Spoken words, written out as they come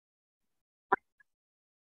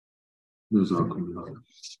Jazakumullah.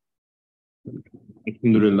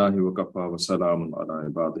 Alhamdulillah wa kafa wa salamun ala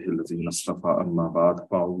ibadihi alladhina istafa amma ba'd.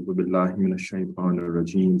 A'udhu billahi minash shaitanir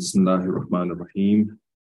rajim. Bismillahir rahmanir rahim.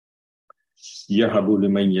 Yahabu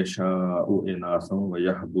liman yasha'u inathan wa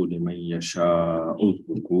yahabu liman yasha'u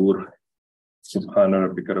dhukur. Subhana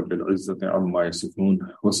rabbika rabbil izzati amma yasifun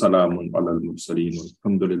wa salamun ala al-mursalin.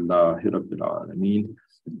 Alhamdulillahi rabbil alamin.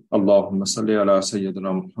 اللهم صل على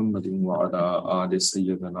سيدنا محمد وعلى آل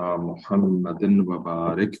سيدنا محمد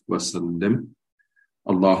وبارك وسلم.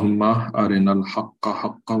 اللهم أرنا الحق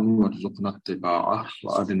حقا وارزقنا اتباعه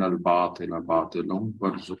وأرنا الباطل باطلا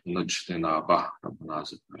وارزقنا اجتنابه ربنا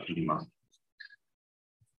زدنا علما.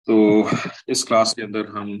 تو اس کلاس کے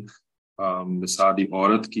اندر ہم مثالی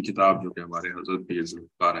عورت کی کتاب جو کہ ہمارے حضرت پیر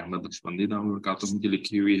ذوالفقار احمد نقشبندی دامت برکاتہ کی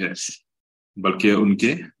لکھی ہوئی ہے، بلکہ ان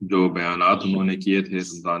کے جو بیانات انہوں نے کیے تھے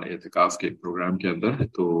رمضان اعتکاف کے پروگرام کے اندر،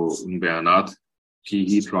 تو ان بیانات کی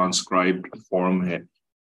ہی ٹرانسکرائبڈ فارم ہے.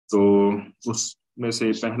 تو اس میں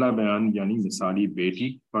سے پہلا بیان یعنی مثالی بیٹی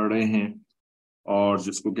پڑھ رہے ہیں، اور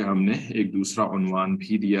جس کو کہ ہم نے ایک دوسرا عنوان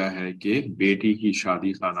بھی دیا ہے کہ بیٹی کی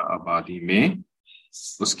شادی خانہ آبادی میں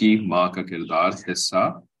اس کی ماں کا کردار حصہ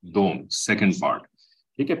دوم، سیکنڈ پارٹ.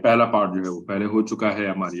 ٹھیک ہے، پہلا پارٹ جو ہے وہ پہلے ہو چکا ہے،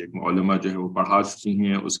 ہماری ایک معلمہ جو ہے وہ پڑھا چکی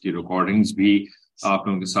ہیں، اس کی ریکارڈنگز بھی آپ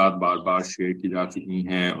لوگوں کے ساتھ بار بار شیئر کی جا چکی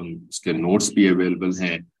ہیں، اس کے نوٹس بھی اویلیبل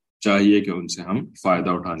ہیں، چاہیے کہ ان سے ہم فائدہ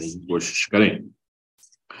اٹھانے کی کوشش کریں.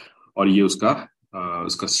 اور یہ اس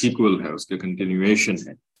کا سیکول ہے، اس کے کنٹینیویشن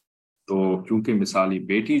ہے. تو کیونکہ مثالی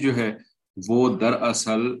بیٹی جو ہے وہ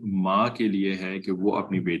دراصل ماں کے لیے ہے کہ وہ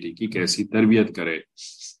اپنی بیٹی کی کیسی تربیت کرے،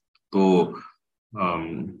 تو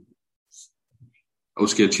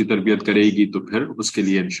اس کی اچھی تربیت کرے گی تو پھر اس کے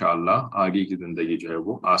لیے انشاءاللہ آگے کی زندگی جو ہے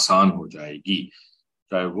وہ آسان ہو جائے گی،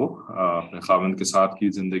 چاہے وہ اپنے خاوند کے ساتھ کی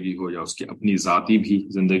زندگی ہو یا اس کی اپنی ذاتی بھی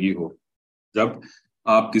زندگی ہو. جب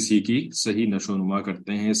آپ کسی کی صحیح نشو و نما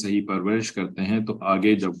کرتے ہیں، صحیح پرورش کرتے ہیں، تو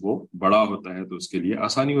آگے جب وہ بڑا ہوتا ہے تو اس کے لیے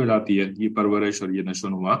آسانی ہو جاتی ہے. یہ پرورش اور یہ نشو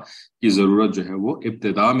و نما کی ضرورت جو ہے وہ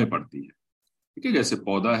ابتدا میں پڑتی ہے. ٹھیک ہے، جیسے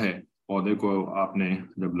پودا ہے، پودے کو آپ نے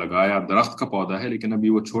جب لگایا، درخت کا پودا ہے لیکن ابھی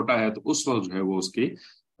وہ چھوٹا ہے، تو اس وقت جو ہے وہ اس کی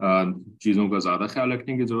چیزوں کا زیادہ خیال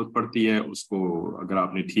رکھنے کی ضرورت پڑتی ہے. اس کو اگر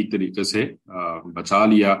آپ نے ٹھیک طریقے سے بچا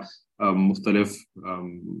لیا مختلف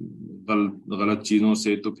غلط چیزوں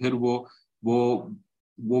سے، تو پھر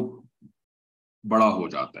وہ بڑا ہو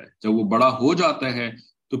جاتا ہے. جب وہ بڑا ہو جاتا ہے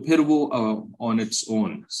تو پھر وہ آن اٹس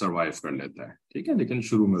اون سروائیو کر لیتا ہے. ٹھیک ہے، لیکن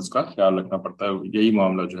شروع میں اس کا خیال رکھنا پڑتا ہے. یہی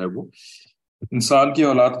معاملہ جو ہے وہ انسان کی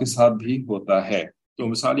اولاد کے ساتھ بھی ہوتا ہے. تو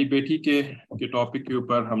مثالی بیٹی کے ٹاپک کے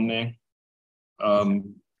اوپر ہم نے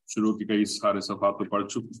شروع کی کئی سارے صفحات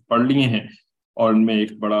تو پڑھ لیے ہیں، اور ان میں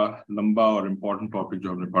ایک بڑا لمبا اور امپورٹنٹ ٹاپک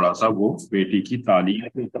جو ہم نے پڑھا تھا وہ بیٹی کی تعلیم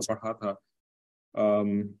کے اوپر پڑھا تھا.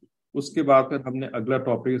 اس کے بعد پھر ہم نے اگلا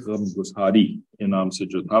ٹاپک غم گساری کے نام سے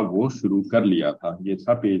جو تھا وہ شروع کر لیا تھا. یہ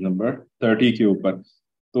تھا پیج نمبر 30 کے اوپر.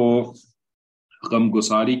 تو غم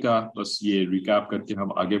گساری کا بس یہ ریکیپ کر کے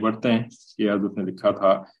ہم آگے بڑھتے ہیں کہ حضرت نے لکھا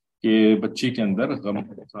تھا کہ بچے کے اندر غم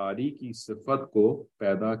گساری کی صفت کو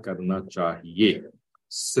پیدا کرنا چاہیے.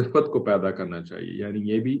 صفت کو پیدا کرنا چاہیے یعنی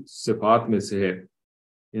یہ بھی صفات میں سے ہے،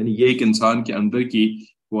 یعنی یہ ایک انسان کے اندر کی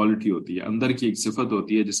کوالٹی ہوتی ہے، اندر کی ایک صفت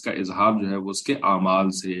ہوتی ہے جس کا اظہار جو ہے وہ اس کے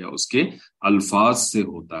اعمال سے یا اس کے الفاظ سے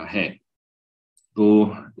ہوتا ہے.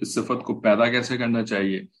 تو اس صفت کو پیدا کیسے کرنا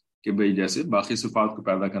چاہیے کہ بھئی جیسے باقی صفات کو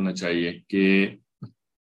پیدا کرنا چاہیے کہ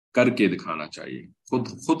کر کے دکھانا چاہیے،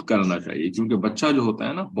 خود کرنا چاہیے. کیونکہ بچہ جو ہوتا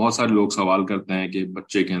ہے نا، بہت سارے لوگ سوال کرتے ہیں کہ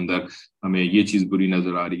بچے کے اندر ہمیں یہ چیز بری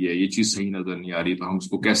نظر آ رہی ہے، یہ چیز صحیح نظر نہیں آ رہی، تو ہم اس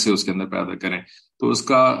کو کیسے اس کے اندر پیدا کریں. تو اس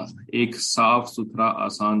کا ایک صاف ستھرا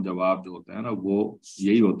آسان جواب جو ہوتا ہے نا وہ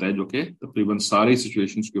یہی ہوتا ہے، جو کہ تقریباً ساری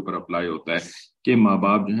سچویشنز کے اوپر اپلائی ہوتا ہے، کہ ماں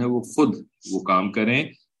باپ جو ہے وہ خود وہ کام کریں.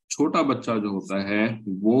 چھوٹا بچہ جو ہوتا ہے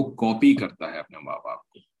وہ کاپی کرتا ہے اپنے ماں باپ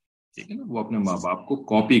کو. ٹھیک ہے نا، وہ اپنے ماں باپ کو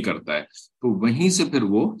کاپی کرتا ہے، تو وہیں سے پھر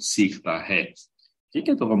وہ سیکھتا ہے. ٹھیک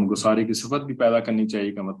ہے، تو غم گساری کی صفت بھی پیدا کرنی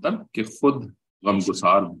چاہیے کا مطلب کہ خود غم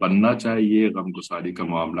گسار بننا چاہیے، غم گساری کا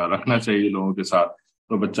معاملہ رکھنا چاہیے لوگوں کے ساتھ.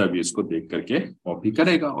 تو بچہ بھی اس کو دیکھ کر کے کاپی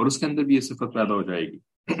کرے گا اور اس کے اندر بھی یہ صفت پیدا ہو جائے گی.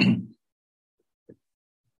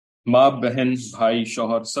 ماں، بہن، بھائی،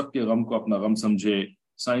 شوہر سب کے غم کو اپنا غم سمجھے.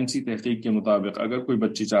 سائنسی تحقیق کے مطابق اگر کوئی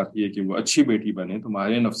بچی چاہتی ہے کہ وہ اچھی بیٹی بنے تو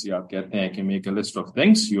ماہر نفسیات کہتے ہیں کہ make a list of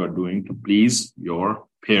things you are doing to please your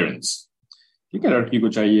parents. ٹھیک ہے، لڑکی کو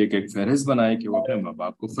چاہیے کہ ایک فہرست بنائے کہ وہ اپنے ماں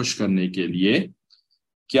باپ کو خوش کرنے کے لیے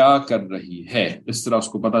کیا کر رہی ہے. اس طرح اس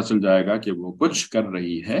کو پتہ چل جائے گا کہ وہ کچھ کر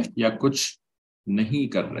رہی ہے یا کچھ نہیں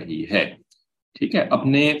کر رہی ہے. ٹھیک ہے،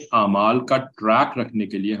 اپنے اعمال کا ٹریک رکھنے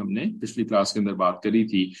کے لیے ہم نے پچھلی کلاس کے اندر بات کری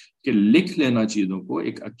تھی کہ لکھ لینا چیزوں کو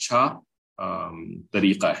ایک اچھا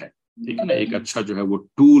طریقہ ہے. ٹھیک ہے نا، ایک اچھا جو ہے وہ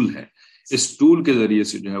ٹول ہے. اس ٹول کے ذریعے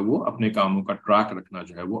سے جو ہے وہ اپنے کاموں کا ٹریک رکھنا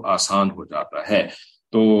جو ہے وہ آسان ہو جاتا ہے.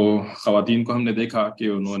 تو خواتین کو ہم نے دیکھا کہ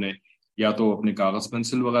انہوں نے یا تو اپنے کاغذ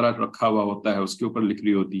پینسل وغیرہ رکھا ہوا ہوتا ہے، اس کے اوپر لکھ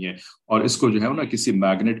رہی ہوتی ہیں، اور اس کو جو ہے نا کسی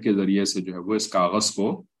میگنیٹ کے ذریعے سے جو ہے وہ اس کاغذ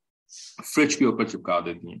کو فریج کے اوپر چپکا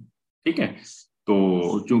دیتی ہیں. ٹھیک ہے،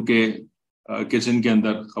 تو چونکہ کچن کے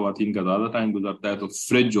اندر خواتین کا زیادہ ٹائم گزرتا ہے، تو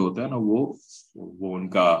فریج جو ہوتا ہے نا وہ ان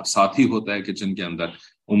کا ساتھی ہوتا ہے کچن کے اندر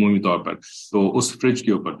عمومی طور پر. تو اس فریج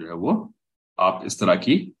کے اوپر جو ہے وہ آپ اس طرح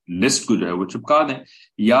کی لسٹ کو جو ہے وہ چپکا دیں،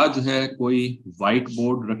 یا جو ہے کوئی وائٹ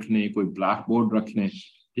بورڈ رکھ لیں، کوئی بلیک بورڈ رکھ لیں.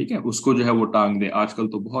 ٹھیک ہے، اس کو جو ہے وہ ٹانگ دیں. آج کل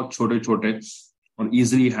تو بہت چھوٹے چھوٹے اور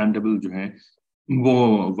ایزیلی ہینڈیبل جو ہیں وہ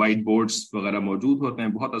وائٹ بورڈز وغیرہ موجود ہوتے ہیں،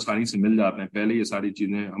 بہت آسانی سے مل جاتے ہیں. پہلے یہ ساری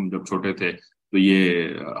چیزیں ہم جب چھوٹے تھے تو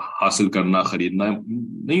یہ حاصل کرنا، خریدنا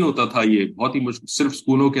نہیں ہوتا تھا، یہ بہت ہی مشکل. صرف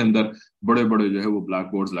اسکولوں کے اندر بڑے بڑے جو ہے وہ بلیک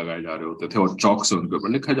بورڈز لگائے جا رہے ہوتے تھے اور چاک سے ان کے اوپر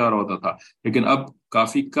لکھا جا رہا ہوتا تھا. لیکن اب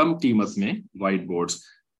کافی کم قیمت میں وائٹ بورڈز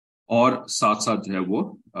اور ساتھ ساتھ جو ہے وہ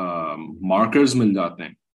مارکرز مل جاتے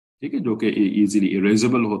ہیں. ٹھیک ہے، جو کہ ایزیلی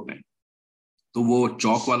اریزیبل ہوتے ہیں، تو وہ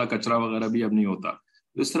چاک والا کچرا وغیرہ بھی اب نہیں ہوتا.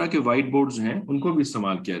 تو اس طرح کے وائٹ بورڈز ہیں، ان کو بھی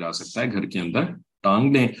استعمال کیا جا سکتا ہے. گھر کے اندر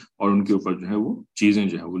ٹانگ دیں اور ان کے اوپر جو ہے وہ چیزیں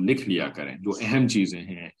جو ہے وہ لکھ لیا کریں، جو اہم چیزیں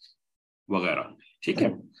ہیں وغیرہ. ٹھیک ہے،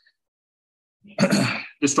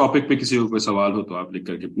 اس ٹاپک پہ کسی کو کوئی سوال ہو تو آپ لکھ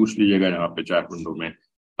کر کے پوچھ لیجیے گا یہاں پہ چیٹ ونڈو میں.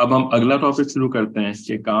 اب ہم اگلا ٹاپک شروع کرتے ہیں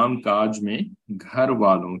کہ کام کاج میں گھر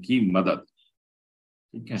والوں کی مدد.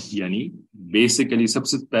 ٹھیک ہے، یعنی بیسیکلی سب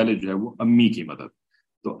سے پہلے جو ہے وہ امی کی مدد.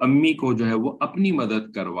 تو امی کو جو ہے وہ اپنی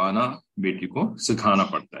مدد کروانا بیٹی کو سکھانا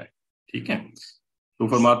پڑتا ہے. ٹھیک ہے، تو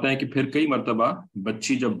فرماتے ہیں کہ پھر کئی مرتبہ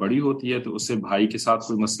بچی جب بڑی ہوتی ہے تو اس سے بھائی کے ساتھ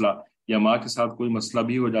کوئی مسئلہ یا ماں کے ساتھ کوئی مسئلہ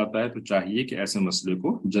بھی ہو جاتا ہے، تو چاہیے کہ ایسے مسئلے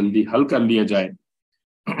کو جلدی حل کر لیا جائے.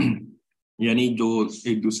 یعنی جو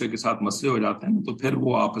ایک دوسرے کے ساتھ مسئلے ہو جاتے ہیں تو پھر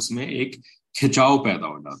وہ آپس میں ایک کھچاؤ پیدا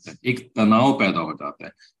ہو جاتا ہے، ایک تناؤ پیدا ہو جاتا ہے.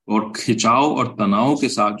 اور کھچاؤ اور تناؤ کے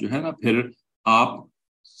ساتھ جو ہے نا پھر آپ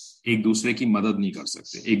ایک دوسرے کی مدد نہیں کر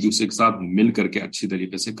سکتے، ایک دوسرے کے ساتھ مل کر کے اچھی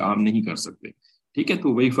طریقے سے کام نہیں کر سکتے. ٹھیک ہے،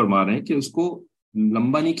 تو وہی فرما رہے ہیں کہ اس کو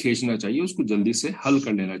لمبا نہیں کھینچنا چاہیے، اس کو جلدی سے حل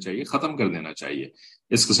کر لینا چاہیے، ختم کر دینا چاہیے.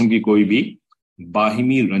 اس قسم کی کوئی بھی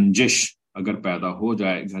باہمی رنجش اگر پیدا ہو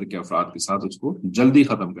جائے گھر کے افراد کے ساتھ، اس کو جلدی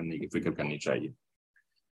ختم کرنے کی فکر کرنی چاہیے.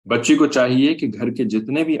 بچی کو چاہیے کہ گھر کے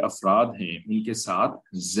جتنے بھی افراد ہیں ان کے ساتھ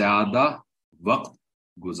زیادہ وقت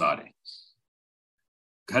گزارے،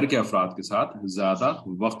 گھر کے افراد کے ساتھ زیادہ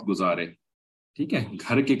وقت گزارے. ٹھیک ہے،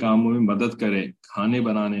 گھر کے کاموں میں مدد کرے، کھانے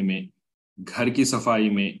بنانے میں، گھر کی صفائی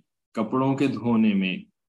میں، کپڑوں کے دھونے میں.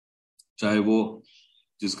 چاہے وہ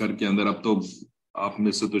جس گھر کے اندر، اب تو آپ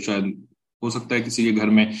میں سے تو شاید ہو سکتا ہے کسی کے گھر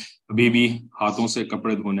میں ابھی بھی ہاتھوں سے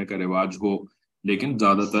کپڑے دھونے کا رواج ہو، لیکن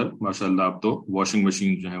زیادہ تر ماشاءاللہ اب تو واشنگ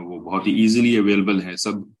مشین جو ہے وہ بہت ہی ایزیلی اویلیبل ہے.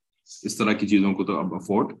 سب اس طرح کی چیزوں کو تو اب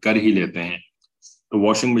افورڈ کر ہی لیتے ہیں. تو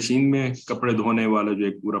واشنگ مشین میں کپڑے دھونے والا جو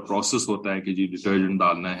ایک پورا پروسیس ہوتا ہے کہ جی ڈٹرجنٹ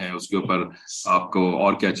ڈالنا ہے، اس کے اوپر آپ کو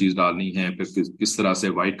اور کیا چیز ڈالنی ہے، پھر کس طرح سے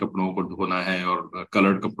وائٹ کپڑوں کو دھونا ہے اور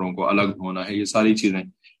کلرڈ کپڑوں کو الگ دھونا ہے، یہ ساری چیزیں.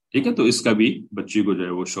 ٹھیک ہے، تو اس کا بھی بچی کو جو ہے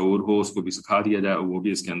وہ شعور ہو، اس کو بھی سکھا دیا جائے، وہ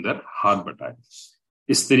بھی اس کے اندر ہاتھ بٹائے.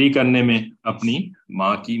 استری کرنے میں اپنی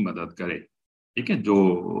ماں کی مدد کرے. ٹھیک ہے،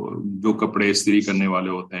 جو کپڑے استری کرنے والے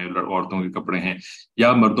ہوتے ہیں، عورتوں کے کپڑے ہیں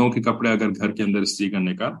یا مردوں کے کپڑے، اگر گھر کے اندر استری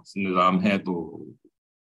کرنے کا نظام ہے تو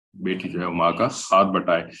بیٹی جو ہے ماں کا ہاتھ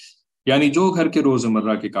بٹائے. یعنی جو گھر کے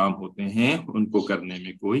روزمرہ کے کام ہوتے ہیں ان کو کرنے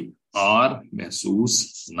میں کوئی عار محسوس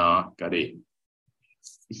نہ کرے.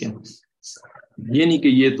 ٹھیک ہے، یہ نہیں کہ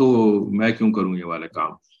یہ تو میں کیوں کروں یہ والے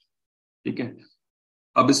کام. ٹھیک ہے،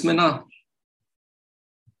 اب اس میں نا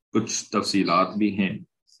کچھ تفصیلات بھی ہیں.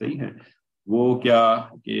 صحیح ہے، وہ کیا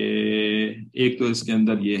کہ ایک تو اس کے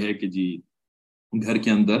اندر یہ ہے کہ جی گھر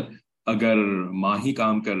کے اندر اگر ماں ہی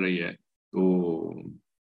کام کر رہی ہے تو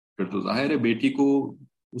پھر تو ظاہر ہے بیٹی کو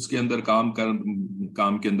اس کے اندر کام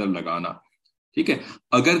کے اندر لگانا. ٹھیک ہے،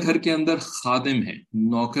 اگر گھر کے اندر خادم ہیں،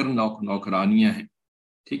 نوکرانیاں ہیں،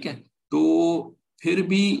 ٹھیک ہے، تو پھر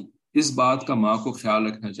بھی اس بات کا ماں کو خیال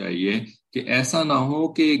رکھنا چاہیے کہ ایسا نہ ہو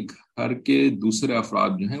کہ گھر کے دوسرے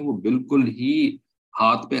افراد جو ہیں وہ بالکل ہی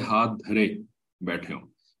ہاتھ پہ ہاتھ دھرے بیٹھے ہوں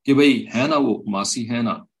کہ بھئی ہے نا وہ ماسی ہے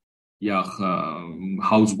نا، یا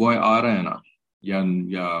ہاؤس بوائے آ رہا ہے نا، یا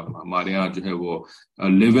ہمارے ہاں جو ہے وہ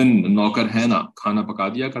لیو ان نوکر ہے نا، کھانا پکا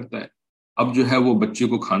دیا کرتا ہے. اب جو ہے وہ بچے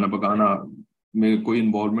کو کھانا پکانا میں کوئی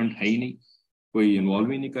انوالومنٹ ہے ہی نہیں، کوئی انوالو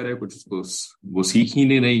ہی نہیں کرے، کچھ اس کو وہ سیکھ ہی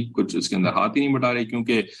نہیں رہی، کچھ اس کے اندر ہاتھ ہی نہیں بٹا رہی،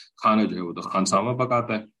 کیونکہ کھانا جو ہے وہ تو خانسامہ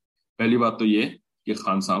پکاتا ہے. پہلی بات تو یہ کہ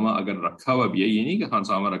خانسامہ اگر رکھا ہوا بھی ہے، یہ نہیں کہ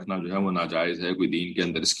خانسامہ رکھنا جو ہے وہ ناجائز ہے، کوئی دین کے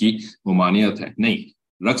اندر اس کی ممانعت ہے، نہیں،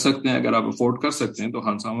 رکھ سکتے ہیں. اگر آپ افورڈ کر سکتے ہیں تو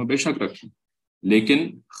خانسامہ بے شک رکھیں، لیکن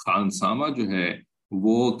خانسامہ جو ہے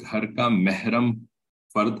وہ گھر کا محرم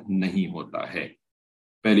فرد نہیں ہوتا ہے.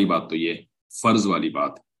 پہلی بات تو یہ فرض والی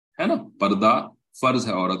بات ہے نا، پردہ فرض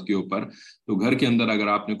ہے عورت کے اوپر. تو گھر کے اندر اگر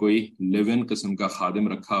آپ نے کوئی لیو ان قسم کا خادم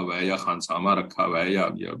رکھا ہوا ہے یا خانسامہ رکھا ہوا ہے یا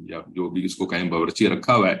جو بھی اس کو کہیں باورچی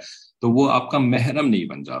رکھا ہوا ہے، تو وہ آپ کا محرم نہیں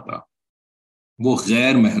بن جاتا، وہ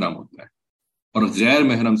غیر محرم ہوتا ہے. اور غیر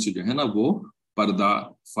محرم سے جو ہے نا وہ پردہ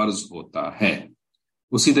فرض ہوتا ہے.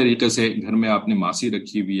 اسی طریقے سے گھر میں آپ نے ماسی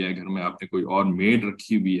رکھی ہوئی ہے، گھر میں آپ نے کوئی اور میڈ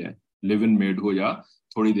رکھی ہوئی ہے، لیو ان میڈ ہو یا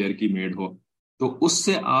تھوڑی دیر کی میڈ ہو، تو اس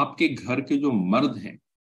سے آپ کے گھر کے جو مرد ہیں،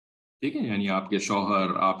 ٹھیک ہے، یعنی آپ کے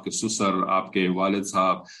شوہر، آپ کے سسر، آپ کے والد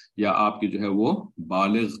صاحب، یا آپ کے جو ہے وہ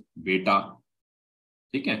بالغ بیٹا،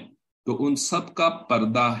 ٹھیک ہے، تو ان سب کا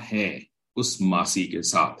پردہ ہے اس ماسی کے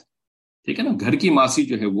ساتھ. ٹھیک ہے نا، گھر کی ماسی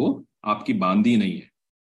جو ہے وہ آپ کی باندی نہیں ہے.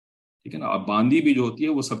 ٹھیک ہے نا، اب باندی بھی جو ہوتی ہے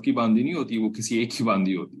وہ سب کی باندی نہیں ہوتی، وہ کسی ایک کی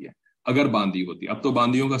باندی ہوتی ہے. اگر باندی ہوتی، اب تو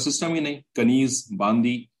باندیوں کا سسٹم ہی نہیں، کنیز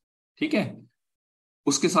باندی، ٹھیک ہے،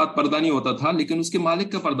 اس کے ساتھ پردہ نہیں ہوتا تھا، لیکن اس کے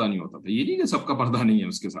مالک کا پردہ نہیں ہوتا تھا. یہ نہیں کہ سب کا پردہ نہیں ہے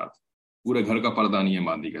اس کے ساتھ، پورے گھر کا پردہ نہیں ہے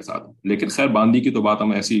باندی کے ساتھ. لیکن خیر باندی کی تو بات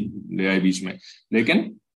ہم ایسی لے آئے بیچ میں، لیکن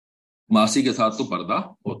ماسی کے ساتھ تو پردہ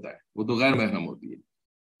ہوتا ہے، وہ تو غیر محرم ہوتی ہے.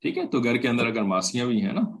 ٹھیک ہے، تو گھر کے اندر اگر ماسیاں بھی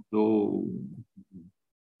ہیں نا تو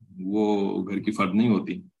وہ گھر کی فرد نہیں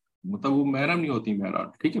ہوتی، مطلب وہ محرم نہیں ہوتی بہرحال.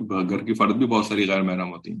 ٹھیک ہے، گھر کی فرد بھی بہت ساری غیر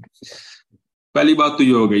محرم ہوتی ہیں. پہلی بات تو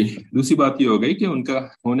یہ ہو گئی. دوسری بات یہ ہو گئی کہ ان کا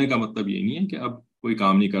ہونے کا مطلب یہ نہیں ہے کہ اب کوئی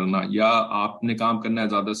کام نہیں کرنا، یا آپ نے کام کرنا ہے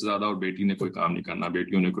زیادہ سے زیادہ اور بیٹی نے کوئی کام نہیں کرنا،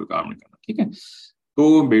 بیٹیوں نے کوئی کام نہیں کرنا. ٹھیک ہے،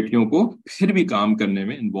 تو بیٹیوں کو پھر بھی کام کرنے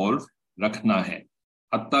میں انوالو رکھنا ہے.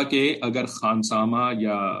 حتیٰ کہ اگر خانسامہ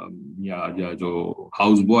یا جو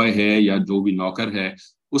ہاؤس بوائے ہے یا جو بھی نوکر ہے،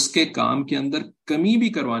 اس کے کام کے اندر کمی بھی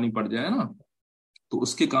کروانی پڑ جائے نا، تو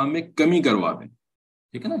اس کے کام میں کمی کروا دیں.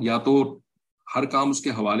 ٹھیک ہے نا، یا تو ہر کام اس کے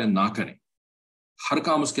حوالے نہ کریں، ہر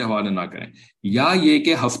کام اس کے حوالے نہ کریں، یا یہ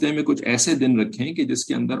کہ ہفتے میں کچھ ایسے دن رکھیں کہ جس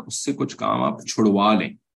کے اندر اس سے کچھ کام آپ چھڑوا لیں.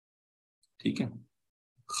 ٹھیک ہے،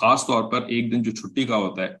 خاص طور پر ایک دن جو چھٹی کا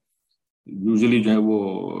ہوتا ہے، یوزلی جو ہے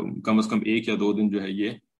وہ کم از کم 1 یا 2 دن جو ہے یہ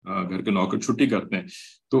گھر کے نوکر چھٹی کرتے ہیں،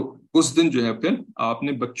 تو اس دن جو ہے پھر آپ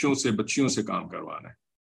نے بچیوں سے کام کروانا ہے.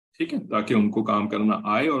 ٹھیک ہے، تاکہ ان کو کام کرنا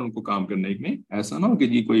آئے اور ان کو کام کرنے میں ایسا نہ ہو کہ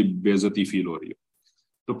جی کوئی بے عزتی فیل ہو رہی ہو.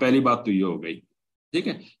 تو پہلی بات تو یہ ہو گئی. ٹھیک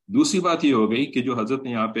ہے، دوسری بات یہ ہو گئی کہ جو حضرت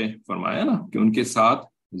نے یہاں پہ فرمایا نا کہ ان کے ساتھ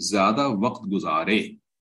زیادہ وقت گزارے،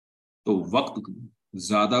 تو وقت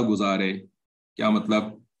زیادہ گزارے کیا مطلب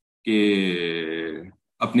کہ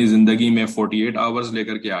اپنی زندگی میں 48 آورز لے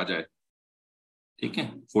کر کے آ جائے. ٹھیک ہے،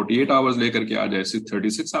 48 آورز لے کر کے آ جائے،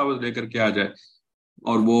 36 آورز لے کر کے آ جائے،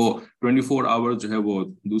 اور وہ 24 آورز جو ہے وہ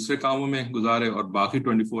دوسرے کاموں میں گزارے اور باقی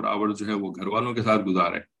 24 آورز جو ہے وہ گھر والوں کے ساتھ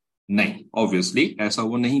گزارے. نہیں، آبویسلی ایسا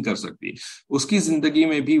وہ نہیں کر سکتی. اس کی زندگی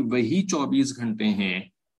میں بھی وہی 24 گھنٹے ہیں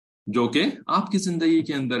جو کہ آپ کی زندگی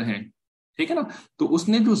کے اندر ہیں. ٹھیک ہے نا، تو اس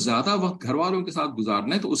نے جو زیادہ وقت گھر والوں کے ساتھ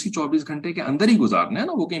گزارنا ہے تو اسی 24 گھنٹے کے اندر ہی گزارنا ہے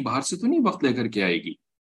نا، وہ کہیں باہر سے تو نہیں وقت لے کر کے آئے گی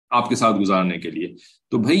آپ کے ساتھ گزارنے کے لیے.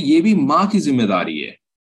 تو بھائی یہ بھی ماں کی ذمہ داری ہے،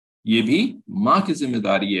 یہ بھی ماں کی ذمہ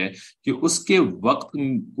داری ہے کہ اس کے وقت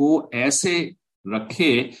کو ایسے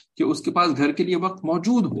رکھے کہ اس کے پاس گھر کے لیے وقت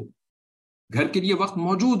موجود ہو، گھر کے لیے وقت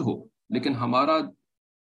موجود ہو. لیکن ہمارا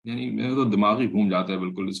یعنی میرے تو دماغ ہی گھوم جاتا ہے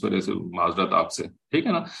بالکل اس وجہ سے، معذرت آپ سے. ٹھیک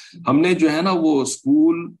ہے نا، ہم نے جو ہے نا وہ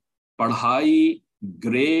اسکول، پڑھائی،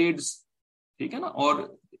 گریڈز، ٹھیک ہے نا، اور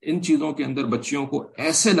ان چیزوں کے اندر بچیوں کو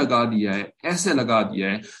ایسے لگا دیا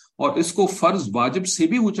ہے اور اس کو فرض واجب سے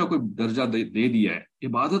بھی اونچا کوئی درجہ دے دیا ہے،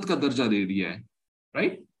 عبادت کا درجہ دے دیا ہے.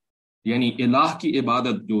 رائٹ، یعنی الہ کی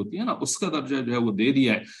عبادت جو ہوتی ہے نا اس کا درجہ جو ہے وہ دے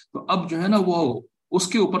دیا ہے. تو اب جو ہے نا وہ اس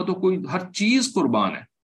کے اوپر تو کوئی ہر چیز قربان ہے.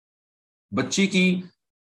 بچی کی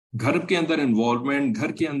گھر کے اندر انوالومنٹ،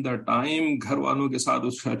 گھر کے اندر ٹائم، گھر والوں کے ساتھ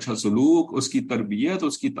اس کا اچھا سلوک، اس کی تربیت،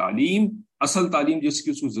 اس کی تعلیم، اصل تعلیم جس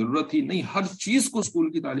کی اس کو ضرورت تھی نہیں، ہر چیز کو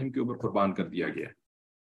اسکول کی تعلیم کے اوپر قربان کر دیا گیا ہے.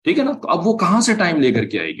 ٹھیک ہے نا، تو اب وہ کہاں سے ٹائم لے کر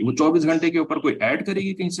کے آئے گی؟ وہ 24 گھنٹے کے اوپر کوئی ایڈ کرے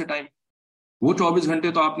گی کہیں سے ٹائم؟ وہ 24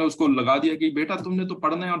 گھنٹے تو آپ نے اس کو لگا دیا کہ بیٹا تم نے تو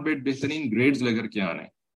پڑھنا ہے اور بہترین گریڈز لے کر کے آنا ہے.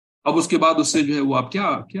 اب اس کے بعد اس سے جو ہے وہ آپ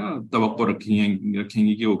کیا توقع رکھیں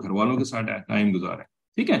گی کہ وہ گھر والوں کے ساتھ ٹائم گزارے.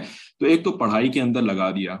 ٹھیک ہے، تو ایک تو پڑھائی کے اندر لگا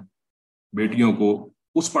دیا بیٹیوں کو،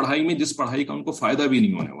 اس پڑھائی میں جس پڑھائی کا ان کو فائدہ بھی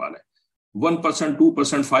نہیں ہونے والا ہے. 1%،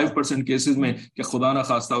 2%، 5% کیسز میں کہ خدا نہ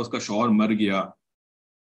خواستہ اس کا شوہر مر گیا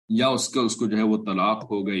یا اس کو جو ہے وہ طلاق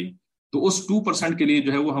ہو گئی، تو اس 2% کے لیے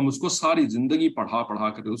جو ہے وہ ہم اس کو ساری زندگی پڑھا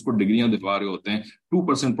کر اس کو ڈگریاں دلوا رہے ہوتے ہیں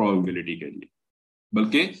 2% پروبیبلٹی کے لیے.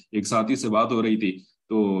 بلکہ ایک ساتھی سے بات ہو رہی تھی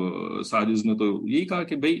تو ساجد نے تو یہی کہا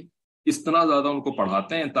کہ بھائی اتنا زیادہ ان کو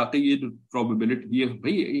پڑھاتے ہیں تاکہ یہ جو پروبیبلٹی، یہ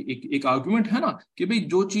بھائی ایک آرگومنٹ ہے نا کہ بھائی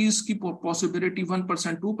جو چیز کی پاسبلٹی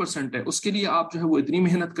 1% 2% ہے اس کے لیے آپ جو ہے وہ اتنی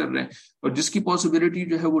محنت کر رہے ہیں، اور جس کی پاسبلٹی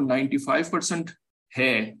جو ہے وہ 95%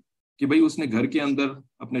 ہے کہ بھائی اس نے گھر کے اندر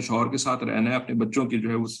اپنے شوہر کے ساتھ رہنا ہے، اپنے بچوں کی جو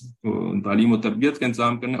ہے اس تعلیم و تربیت کا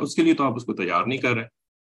انتظام کرنا ہے، اس کے لیے تو آپ اس کو تیار نہیں کر رہے۔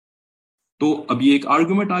 تو اب یہ ایک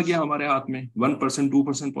آرگومنٹ آ گیا ہمارے ہاتھ میں، 1%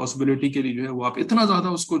 2% پاسبلٹی کے لیے جو ہے وہ آپ اتنا زیادہ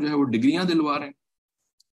اس کو جو ہے وہ ڈگریاں دلوا رہے ہیں۔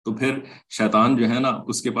 تو پھر شیطان جو ہے نا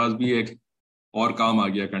اس کے پاس بھی ایک اور کام آ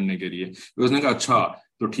گیا کرنے کے لیے، اس نے کہا اچھا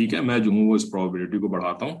تو ٹھیک ہے، میں جو ہوں وہ اس پروبیبلٹی کو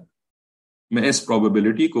بڑھاتا ہوں، میں اس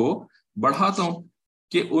پروبیبلٹی کو بڑھاتا ہوں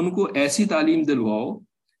کہ ان کو ایسی تعلیم دلواؤ،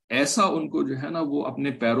 ایسا ان کو جو ہے نا وہ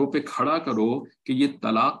اپنے پیروں پہ کھڑا کرو کہ یہ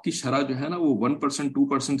طلاق کی شرح جو ہے نا وہ 1%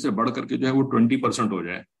 2% سے بڑھ کر کے جو ہے وہ 20% ہو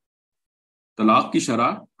جائے، طلاق کی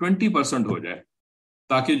شرح 20% ہو جائے،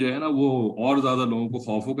 تاکہ جو ہے نا وہ اور زیادہ لوگوں کو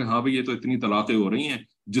خوف ہو کہ ہاں بھائی یہ تو اتنی طلاقیں ہو رہی ہیں،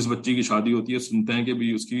 جس بچی کی شادی ہوتی ہے سنتے ہیں کہ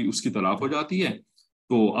بھی اس کی طلاق ہو جاتی ہے،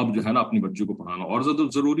 تو اب جو ہے نا اپنی بچی کو پڑھانا اور زیادہ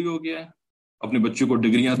ضروری ہو گیا ہے، اپنے بچی کو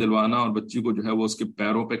ڈگریاں دلوانا اور بچی کو جو ہے وہ اس کے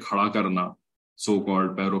پیروں پہ کھڑا کرنا، سو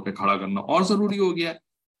کالڈ پیروں پہ کھڑا کرنا اور ضروری ہو گیا ہے،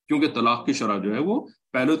 کیونکہ طلاق کی شرح جو ہے وہ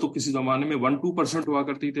پہلے تو کسی زمانے میں 1-2% ہوا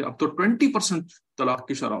کرتی تھی، اب تو 20% طلاق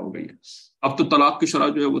کی شرح ہو گئی ہے، اب تو طلاق کی شرح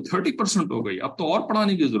جو ہے وہ 30% ہو گئی، اب تو اور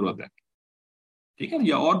پڑھانے کی ضرورت ہے، ٹھیک ہے،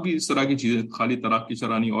 یا اور بھی اس طرح کی چیزیں، خالی طلاق کی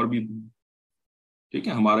شرح نہیں اور بھی، ٹھیک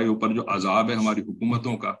ہے۔ ہمارے اوپر جو عذاب ہے ہماری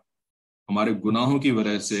حکومتوں کا، ہمارے گناہوں کی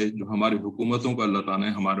وجہ سے جو ہماری حکومتوں کو اللہ تعالیٰ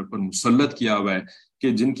نے ہمارے اوپر مسلط کیا ہوا ہے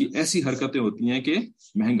کہ جن کی ایسی حرکتیں ہوتی ہیں کہ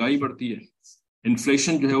مہنگائی بڑھتی ہے،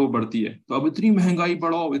 انفلیشن جو ہے وہ بڑھتی ہے، تو اب اتنی مہنگائی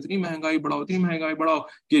بڑھاؤ، اتنی مہنگائی بڑھاؤ، اتنی مہنگائی بڑھاؤ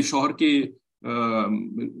کہ شوہر کی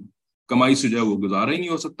کمائی سے جو ہے وہ گزارا ہی نہیں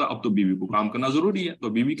ہو سکتا، اب تو بیوی کو کام کرنا ضروری ہے، تو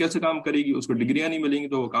بیوی کیسے کام کرے گی، اس کو ڈگریاں نہیں ملیں گی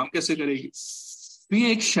تو وہ کام کیسے کرے گی؟ تو یہ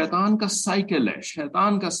ایک شیطان کا سائیکل ہے،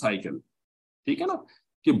 شیطان کا سائیکل، ٹھیک ہے نا،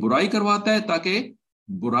 کہ برائی کرواتا ہے تاکہ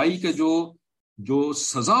برائی کا جو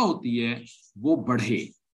سزا ہوتی ہے وہ بڑھے،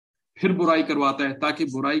 پھر برائی کرواتا ہے تاکہ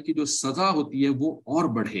برائی کی جو سزا ہوتی ہے وہ اور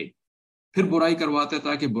بڑھے، پھر برائی کرواتا ہے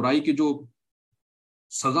تاکہ برائی کی جو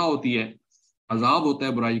سزا ہوتی ہے، عذاب ہوتا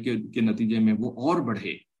ہے برائی کے نتیجے میں، وہ اور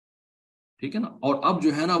بڑھے، ٹھیک ہے نا۔ اور اب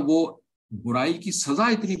جو ہے نا وہ برائی کی سزا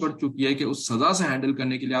اتنی بڑھ چکی ہے کہ اس سزا سے ہینڈل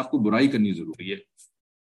کرنے کے لیے آپ کو برائی کرنی ضروری ہے۔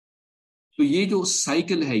 تو یہ جو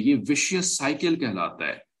سائیکل ہے یہ وشیس سائیکل کہلاتا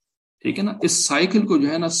ہے، ٹھیک ہے نا۔ اس سائیکل کو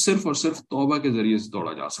جو ہے نا صرف اور صرف توبہ کے ذریعے سے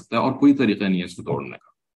توڑا جا سکتا ہے، اور کوئی طریقہ نہیں ہے اس کو توڑنے کا۔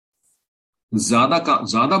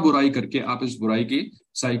 زیادہ برائی کر کے آپ اس برائی کی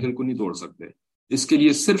سائیکل کو نہیں توڑ سکتے۔ اس کے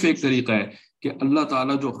لیے صرف ایک طریقہ ہے کہ اللہ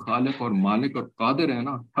تعالیٰ جو خالق اور مالک اور قادر ہے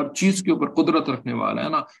نا، ہر چیز کے اوپر قدرت رکھنے والا ہے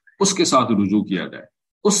نا، اس کے ساتھ رجوع کیا جائے،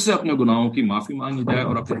 اس سے اپنے گناہوں کی معافی مانگی جائے،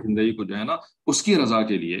 اور اپنی زندگی کو جو ہے نا اس کی رضا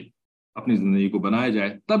کے لیے اپنی زندگی کو بنایا جائے،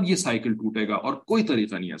 تب یہ سائیکل ٹوٹے گا، اور کوئی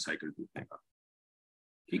طریقہ نہیں ہے سائیکل ٹوٹنے کا،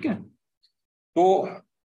 ٹھیک ہے۔ تو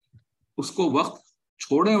اس کو وقت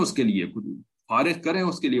چھوڑیں، اس کے لیے فارغ کریں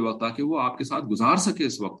اس کے لیے وقت، تاکہ وہ آپ کے ساتھ گزار سکے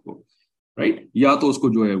اس وقت کو، رائٹ۔ یا تو اس کو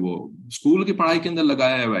جو ہے وہ اسکول کی پڑھائی کے اندر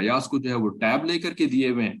لگایا ہوا ہے، یا اس کو جو ہے وہ ٹیب لے کر کے دیے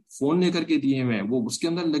ہوئے ہیں، فون لے کر کے دیے ہوئے ہیں، وہ اس کے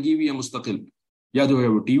اندر لگی ہوئی ہے مستقل، یا جو ہے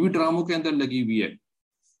وہ ٹی وی ڈراموں کے اندر لگی ہوئی ہے،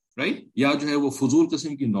 رائٹ، یا جو ہے وہ فضول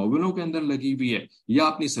قسم کی ناولوں کے اندر لگی ہوئی ہے، یا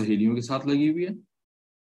اپنی سہیلیوں کے ساتھ لگی ہوئی ہے،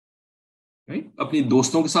 رائٹ، اپنی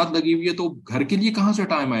دوستوں کے ساتھ لگی ہوئی ہے، تو گھر کے لیے کہاں سے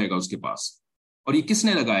ٹائم آئے گا اس کے پاس؟ اور یہ کس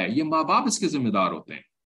نے لگایا؟ یہ ماں باپ اس کے ذمہ دار ہوتے ہیں،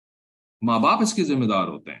 ماں باپ اس کے ذمہ دار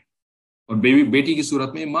ہوتے ہیں، اور بیٹی کی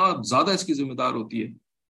صورت میں ماں زیادہ اس کی ذمہ دار ہوتی ہے،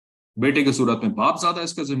 بیٹے کی صورت میں باپ زیادہ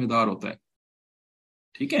اس کا ذمہ دار ہوتا ہے،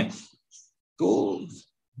 ٹھیک ہے۔ تو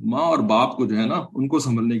ماں اور باپ کو جو ہے نا ان کو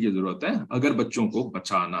سنبھلنے کی ضرورت ہے اگر بچوں کو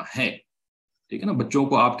بچانا ہے، ٹھیک ہے نا۔ بچوں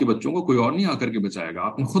کو، آپ کے بچوں کو کوئی اور نہیں آ کر کے بچائے گا،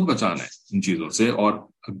 آپ نے خود بچانا ہے ان چیزوں سے اور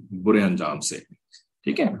برے انجام سے،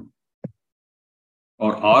 ٹھیک ہے۔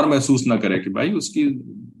 اور محسوس نہ کرے کہ بھائی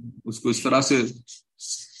اس کو اس طرح سے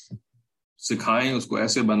سکھائیں، اس کو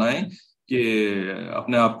ایسے بنائیں کہ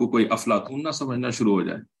اپنے آپ کو کوئی افلاطون نہ سمجھنا شروع ہو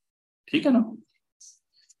جائے، ٹھیک ہے نا۔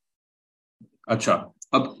 اچھا،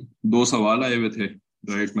 اب 2 سوال آئے ہوئے تھے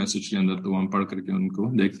ڈائریکٹ میسج کے اندر، تو ہم پڑھ کر کے ان کو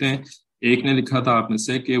دیکھتے ہیں۔ ایک نے لکھا تھا آپ نے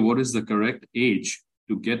سے کہ what is the correct age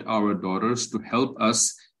to get our daughters to help us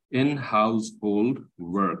in household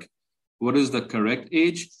work? What is the correct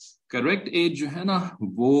age? Correct age جو ہے نا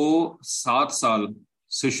وہ 7 سال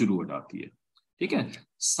سے شروع ہو جاتی ہے، ٹھیک ہے۔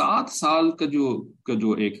 7 سال کا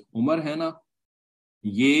جو ایک عمر ہے نا،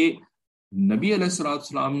 یہ نبی علیہ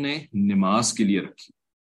السلام نے نماز کے لیے رکھی،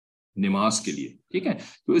 نماز کے لیے، ٹھیک ہے۔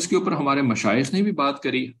 تو اس کے اوپر ہمارے مشائخ نے بھی بات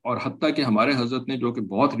کری، اور حتیٰ کہ ہمارے حضرت نے جو کہ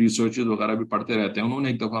بہت ریسرچز وغیرہ بھی پڑھتے رہتے ہیں، انہوں نے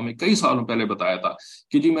ایک دفعہ ہمیں کئی سالوں پہلے بتایا تھا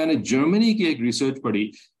کہ جی میں نے جرمنی کی ایک ریسرچ پڑھی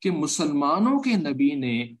کہ مسلمانوں کے نبی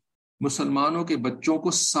نے مسلمانوں کے بچوں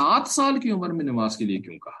کو 7 سال کی عمر میں نماز کے لیے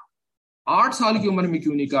کیوں کہا؟ 8 سال کی عمر میں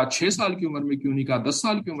کیوں نہیں کہا, 6 سال کی عمر میں کیوں نہیں کہا, 10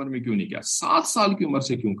 سال کی عمر میں کیوں نہیں کہا, 7 سال کی عمر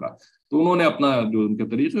سے کیوں کہا؟ تو انہوں نے اپنا جو ان کے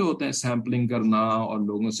طریقے ہوتے ہیں, سیمپلنگ کرنا اور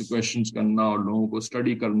لوگوں سے کویشچنس کرنا اور لوگوں کو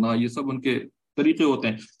اسٹڈی کرنا, یہ سب ان کے طریقے ہوتے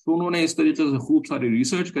ہیں. تو انہوں نے اس طریقے سے خوب ساری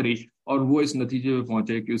ریسرچ کری اور وہ اس نتیجے پہ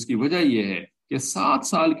پہنچے کہ اس کی وجہ یہ ہے کہ 7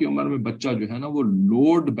 سال کی عمر میں بچہ جو ہے نا وہ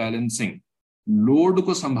لوڈ بیلنسنگ, لوڈ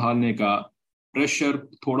کو سنبھالنے کا پریشر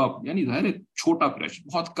تھوڑا, یعنی ظاہر ہے چھوٹا پریشر,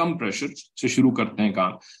 بہت کم پریشر سے شروع کرتے ہیں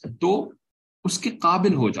کام, تو اس کے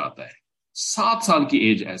قابل ہو جاتا ہے. 7 سال کی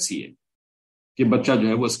ایج ایسی ہے کہ بچہ جو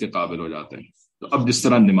ہے وہ اس کے قابل ہو جاتا ہے. تو اب جس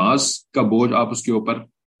طرح نماز کا بوجھ آپ اس کے اوپر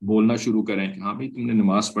بولنا شروع کریں کہ ہاں بھائی تم نے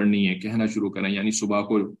نماز پڑھنی ہے, کہنا شروع کریں, یعنی صبح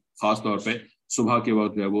کو خاص طور پہ صبح کے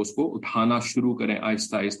وقت جو ہے وہ اس کو اٹھانا شروع کریں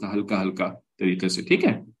آہستہ آہستہ, ہلکا ہلکا طریقے سے, ٹھیک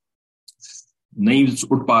ہے, نہیں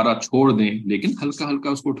اٹھ پا رہا چھوڑ دیں, لیکن ہلکا ہلکا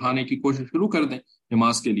اس کو اٹھانے کی کوشش شروع کر دیں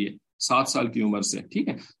نماز کے لیے 7 سال کی عمر سے, ٹھیک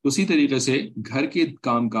ہے. تو اسی طریقے سے گھر کے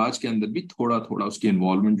کام کاج کے اندر بھی تھوڑا تھوڑا اس کی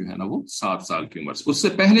انوالومنٹ جو ہے نا وہ 7 سال کی عمر سے. اس سے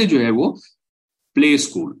پہلے جو ہے وہ پلے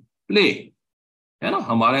اسکول, پلے ہے نا.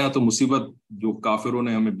 ہمارے یہاں تو مصیبت جو کافروں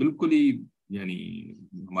نے ہمیں بالکل ہی یعنی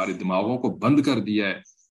ہمارے دماغوں کو بند کر دیا ہے,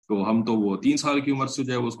 تو ہم تو وہ 3 سال کی عمر سے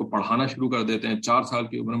جو ہے اس کو پڑھانا شروع کر دیتے ہیں, 4 سال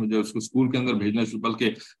کی عمر میں جو ہے اس کو اسکول کے اندر بھیجنا شروع,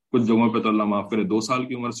 بلکہ کچھ جگہوں پہ تو اللہ معاف کرے 2 سال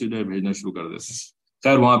کی عمر سے جو ہے بھیجنا شروع کر دیتے ہیں.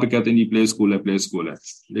 خیر وہاں پہ کہتے ہیں جی پلے اسکول ہے, پلے اسکول ہے,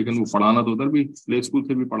 لیکن وہ پڑھانا تو ادھر بھی پلے اسکول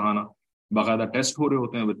سے بھی پڑھانا, باقاعدہ ٹیسٹ ہو رہے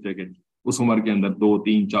ہوتے ہیں بچے کے اس عمر کے اندر, 2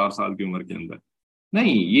 3 4 سال کی عمر کے اندر.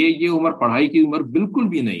 نہیں, یہ عمر پڑھائی کی عمر بالکل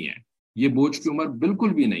بھی نہیں ہے, یہ بوجھ کی عمر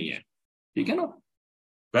بالکل بھی نہیں ہے, ٹھیک ہے نا.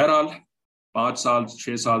 بہرحال 5 سال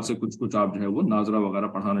 6 سال سے کچھ کچھ آپ جو ہے وہ ناظرہ وغیرہ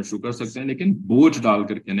پڑھانا شروع کر سکتے ہیں, لیکن بوجھ ڈال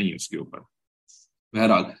کر کے نہیں اس کے اوپر.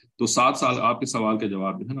 بہرحال تو 7 سال, آپ کے سوال کا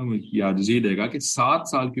جواب جو ہے نا یہ عاجزی دے گا کہ 7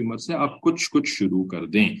 سال کی عمر سے آپ کچھ کچھ شروع کر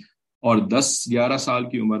دیں, اور 10 11 سال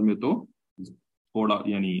کی عمر میں تو تھوڑا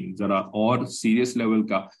یعنی ذرا اور سیریس لیول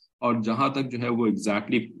کا, اور جہاں تک جو ہے وہ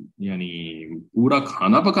ایگزیکٹلی یعنی پورا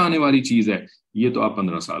کھانا پکانے والی چیز ہے, یہ تو آپ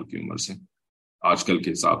 15 سال کی عمر سے, آج کل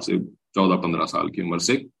کے حساب سے 14 15 سال کی عمر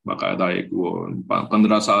سے باقاعدہ ایک وہ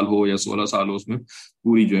 15 سال ہو یا 16 سال ہو, اس میں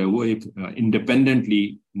پوری جو ہے وہ ایک انڈیپینڈنٹلی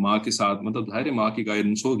ماں کے ساتھ, مطلب ظاہر ماں کی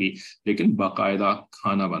گائیڈنس ہوگی لیکن باقاعدہ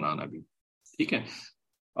کھانا بنانا بھی, ٹھیک ہے.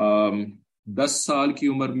 10 سال کی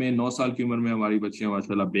عمر میں 9 سال کی عمر میں ہماری بچیاں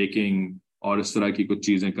ماشاء اللہ بیکنگ اور اس طرح کی کچھ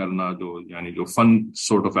چیزیں کرنا, جو یعنی جو فن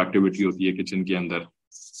سورٹ آف ایکٹیویٹی ہوتی ہے کچن کے اندر.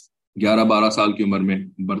 11 12 سال کی عمر میں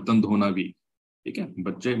برتن دھونا بھی, ٹھیک ہے.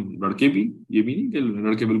 بچے لڑکے بھی, یہ بھی نہیں کہ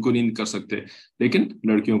لڑکے بالکل نہیں کر سکتے, لیکن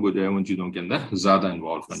لڑکیوں کو جو ہے ان چیزوں کے اندر زیادہ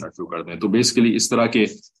انوالو کرنا شروع کر دیں. تو بیسیکلی اس طرح کے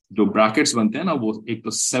جو بریکٹس بنتے ہیں نا, وہ ایک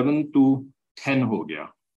تو 7 to 10 ہو گیا,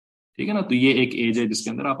 ٹھیک ہے نا. تو یہ ایک ایج ہے جس کے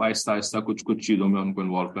اندر آپ آہستہ آہستہ کچھ کچھ چیزوں میں ان کو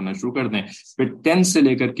انوالو کرنا شروع کر دیں. پھر 10 سے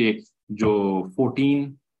لے کر کے جو 14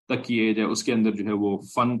 تک کی ایج ہے اس کے اندر جو ہے وہ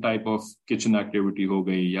fun type of kitchen activity ہو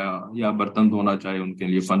گئی, یا برتن دھونا چاہے ان کے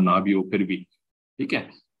لیے فن نہ بھی ہو پھر بھی, ٹھیک ہے.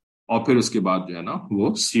 اور پھر اس کے بعد جو ہے نا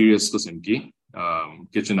وہ سیریس قسم کی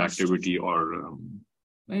کچن ایکٹیویٹی اور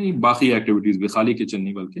نہیں باقی ایکٹیویٹیز بھی, خالی کچن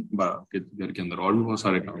نہیں بلکہ گھر کے اندر اور بھی بہت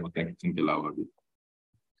سارے کام ہوتے ہیں کچن کے علاوہ بھی.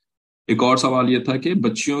 ایک اور سوال یہ تھا کہ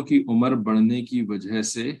بچیوں کی عمر بڑھنے کی وجہ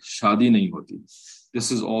سے شادی نہیں ہوتی.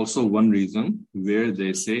 This is also one reason where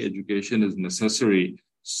they say education is necessary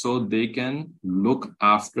so they can look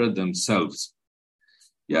after themselves.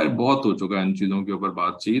 یار بہت ہو چکا ہے ان چیزوں کے اوپر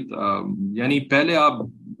بات چیت, یعنی پہلے آپ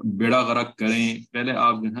بیڑا غرق کریں, پہلے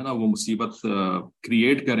آپ جو ہے نا وہ مصیبت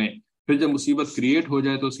کریٹ کریں, پھر جب مصیبت کریٹ ہو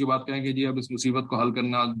جائے تو اس کے بعد کہیں کہ جی اب اس مصیبت کو حل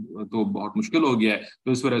کرنا تو بہت مشکل ہو گیا ہے,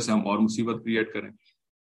 تو اس وجہ سے ہم اور مصیبت کریٹ کریں,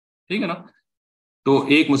 ٹھیک ہے نا. تو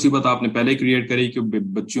ایک مصیبت آپ نے پہلے کریٹ کری کہ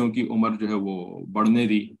بچیوں کی عمر جو ہے وہ بڑھنے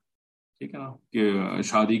دی, ٹھیک ہے نا, کہ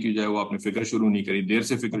شادی کی جو ہے وہ آپ نے فکر شروع نہیں کری, دیر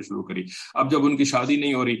سے فکر شروع کری. اب جب ان کی شادی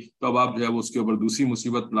نہیں ہو رہی تو اب آپ جو ہے وہ اس کے اوپر دوسری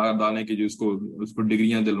مصیبت ڈالیں کہ جو اس کو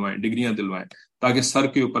ڈگریاں دلوائیں تاکہ سر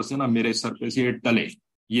کے اوپر سے نا میرے سر پہ سے ٹلے,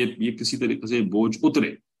 یہ کسی طریقے سے بوجھ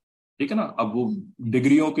اترے, ٹھیک ہے نا. اب وہ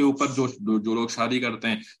ڈگریوں کے اوپر جو لوگ شادی کرتے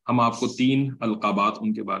ہیں, ہم آپ کو 3 القابات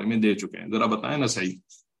ان کے بارے میں دے چکے ہیں, ذرا بتائیں نا صحیح,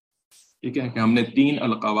 ٹھیک ہے, کہ ہم نے 3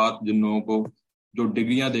 القابات جن لوگوں کو جو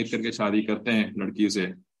ڈگریاں دیکھ کر کے شادی کرتے ہیں لڑکی سے,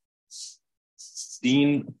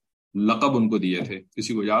 3 لقب ان کو دیے تھے.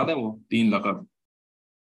 کسی کو یاد ہے وہ 3 لقب؟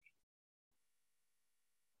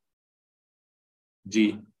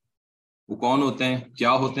 جی وہ کون ہوتے ہیں,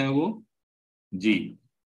 کیا ہوتے ہیں وہ؟ جی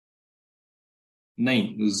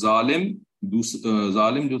نہیں,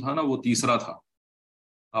 ظالم جو تھا نا وہ تیسرا تھا,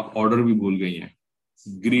 آپ آرڈر بھی بھول گئی ہیں.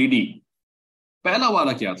 گریڈی پہلا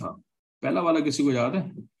والا کیا تھا؟ پہلا والا کسی کو یاد ہے؟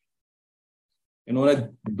 انہوں نے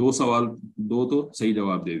 2 سوال 2 تو صحیح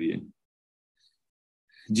جواب دے دیے.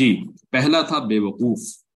 جی پہلا تھا بے وقوف,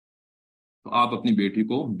 تو آپ اپنی بیٹی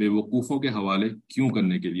کو بیوقوفوں کے حوالے کیوں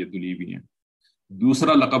کرنے کے لیے تلی ہوئی ہیں؟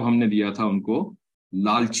 دوسرا لقب ہم نے دیا تھا ان کو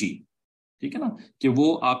لالچی، ٹھیک ہے نا، کہ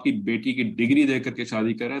وہ آپ کی بیٹی کی ڈگری دے کر کے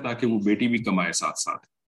شادی کرے تاکہ وہ بیٹی بھی کمائے ساتھ ساتھ،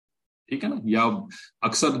 ٹھیک ہے نا۔ یا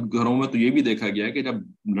اکثر گھروں میں تو یہ بھی دیکھا گیا ہے کہ جب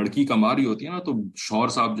لڑکی کما رہی ہوتی ہے نا تو شوہر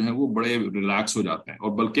صاحب جو ہیں وہ بڑے ریلیکس ہو جاتے ہیں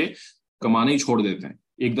اور بلکہ کمانا ہی چھوڑ دیتے ہیں۔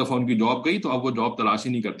 ایک دفعہ ان کی جاب گئی تو اب وہ جاب تلاش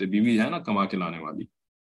ہی نہیں کرتے، بیوی ہے نا کما کے لانے والی۔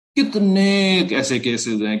 کتنے ایسے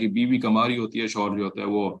کیسز ہیں کہ بیوی کما رہی ہوتی ہے، شوہر جو ہوتا ہے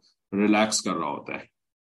وہ ریلیکس کر رہا ہوتا ہے،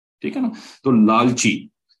 ٹھیک ہے نا۔ تو لالچی،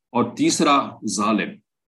 اور تیسرا ظالم،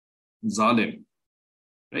 ظالم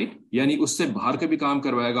رائٹ، یعنی اس سے باہر کا بھی کام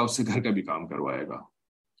کروائے گا، اس سے گھر کا بھی کام کروائے گا،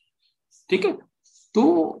 ٹھیک ہے۔ تو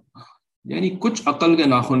یعنی کچھ عقل کے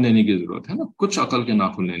ناخن لینے کی ضرورت ہے نا، کچھ عقل کے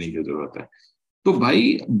ناخن لینے کی ضرورت ہے۔ تو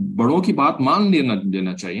بھائی بڑوں کی بات مان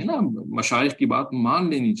لینا چاہیے نا، مشائخ کی بات مان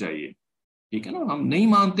لینی چاہیے، ٹھیک ہے نا۔ ہم نہیں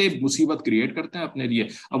مانتے، مصیبت کریٹ کرتے ہیں اپنے لیے،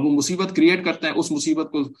 اب وہ مصیبت کریٹ کرتے ہیں، اس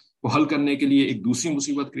مصیبت کو حل کرنے کے لیے ایک دوسری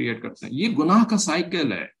مصیبت کریٹ کرتے ہیں۔ یہ گناہ کا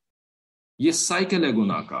سائیکل ہے، یہ سائیکل ہے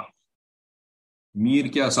گناہ کا۔ میر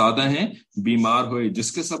کیا سادہ ہیں، بیمار ہوئے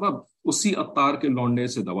جس کے سبب اسی عطار کے لونڈے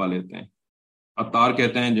سے دوا لیتے ہیں۔ عطار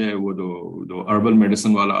کہتے ہیں جو ہے وہ جو ہربل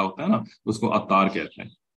میڈیسن والا ہوتا ہے نا، اس کو عطار کہتے ہیں،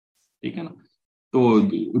 ٹھیک ہے نا۔ تو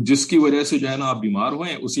جس کی وجہ سے جو ہے نا آپ بیمار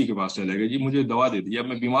ہوئے، اسی کے پاس چلے گئے، جی مجھے دوا دے دیجیے، اب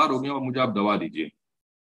میں بیمار ہو گیا اور مجھے آپ دوا دیجیے۔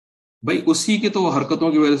 بھائی اسی کے تو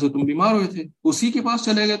حرکتوں کی وجہ سے تم بیمار ہوئے تھے، اسی کے پاس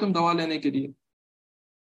چلے گئے تم دوا لینے کے لیے،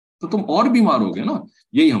 تو تم اور بیمار ہو گئے نا۔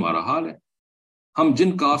 یہی ہمارا حال ہے۔ ہم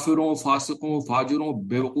جن کافروں، فاسقوں، فاجروں،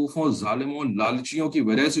 بیوقوفوں، ظالموں، لالچیوں کی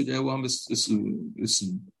وجہ سے جو ہے وہ ہم اس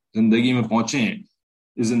زندگی میں پہنچے ہیں،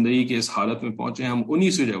 اس زندگی کے اس حالت میں پہنچے ہیں، ہم انہی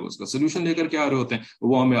سے جو ہے اس کا سلوشن لے کر کے آ رہے ہوتے ہیں۔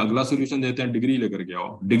 وہ ہمیں اگلا سلوشن دیتے ہیں، ڈگری لے کر کے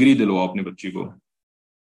آؤ، ڈگری دلواؤ اپنے بچی کو،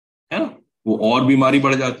 ہے نا، وہ اور بیماری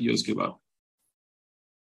بڑھ جاتی ہے اس کے بعد،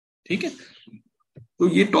 ٹھیک ہے۔ تو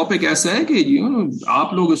یہ ٹاپک ایسا ہے کہ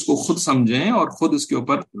آپ لوگ اس کو خود سمجھیں اور خود اس کے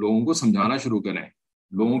اوپر لوگوں کو سمجھانا شروع کریں،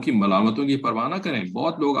 لوگوں کی ملامتوں کی پرواہ نہ کریں۔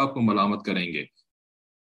 بہت لوگ آپ کو ملامت کریں گے،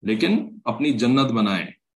 لیکن اپنی جنت بنائیں،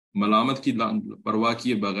 ملامت کی پرواہ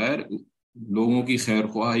کیے بغیر لوگوں کی خیر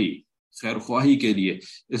خواہی کے لیے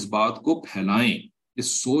اس بات کو پھیلائیں، اس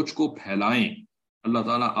سوچ کو پھیلائیں۔ اللہ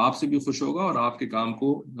تعالیٰ آپ سے بھی خوش ہوگا اور آپ کے کام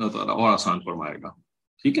کو اللہ تعالیٰ اور آسان فرمائے گا،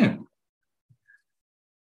 ٹھیک ہے۔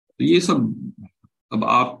 تو یہ سب اب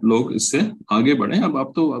آپ لوگ اس سے آگے بڑھیں، اب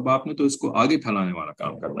آپ نے تو اس کو آگے پھیلانے والا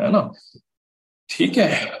کام کرنا ہے نا، ٹھیک ہے۔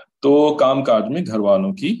 تو کام کاج میں گھر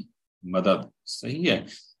والوں کی مدد، صحیح ہے۔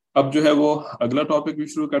 اب جو ہے وہ اگلا ٹاپک بھی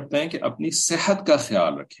شروع کرتے ہیں کہ اپنی صحت کا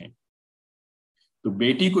خیال رکھیں۔ تو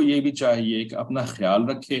بیٹی کو یہ بھی چاہیے کہ اپنا خیال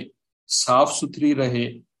رکھے، صاف ستھری رہے،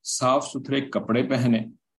 صاف ستھرے کپڑے پہنے،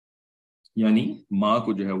 یعنی ماں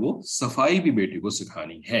کو جو ہے وہ صفائی بھی بیٹی کو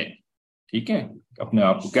سکھانی ہے، ٹھیک ہے۔ اپنے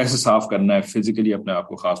آپ کو کیسے صاف کرنا ہے فزیکلی، اپنے آپ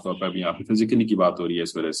کو، خاص طور پر ابھی یہاں پہ فزیکلی کی بات ہو رہی ہے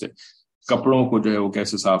اس وجہ سے، کپڑوں کو جو ہے وہ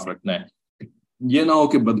کیسے صاف رکھنا ہے، یہ نہ ہو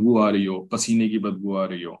کہ بدبو آ رہی ہو، پسینے کی بدبو آ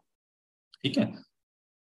رہی ہو، ٹھیک ہے۔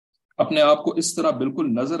 اپنے آپ کو اس طرح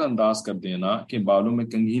بالکل نظر انداز کر دینا کہ بالوں میں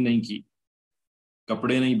کنگھی نہیں کی،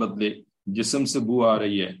 کپڑے نہیں بدلے، جسم سے بو آ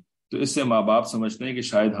رہی ہے، تو اس سے ماں باپ سمجھتے ہیں کہ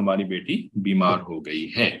شاید ہماری بیٹی بیمار ہو گئی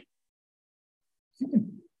ہے۔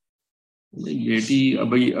 بیٹی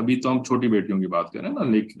ابھی تو ہم چھوٹی بیٹیوں کی بات کریں نا،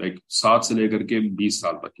 لائک 7 سے لے کر کے 20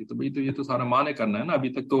 سال تک کی، تو بھائی تو یہ تو سارا ماں نے کرنا ہے نا، ابھی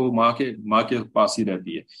تک تو ماں کے پاس ہی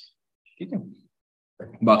رہتی ہے، ٹھیک ہے۔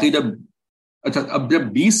 باقی اب جب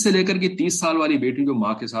 20 سے لے کر کے 30 سال والی بیٹی جو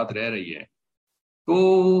ماں کے ساتھ رہ رہی ہے، تو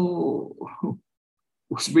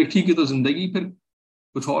اس بیٹی کی تو زندگی پھر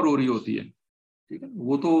کچھ اور ہو رہی ہوتی ہے، ٹھیک ہے۔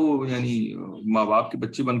 وہ تو یعنی ماں باپ کے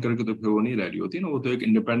بچے بن کر کے تو پھر وہ نہیں رہ رہی ہوتی نا، وہ تو ایک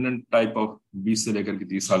انڈیپینڈنٹ ٹائپ آف 20 سے لے کر کے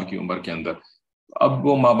 30 سال کی عمر کے اندر۔ اب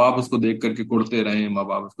وہ ماں باپ اس کو دیکھ کر کے کڑتے رہے، ماں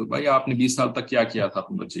باپ اس کو، بھائی آپ نے 20 سال تک کیا کیا تھا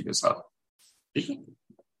اپنے بچے کے ساتھ، ٹھیک ہے۔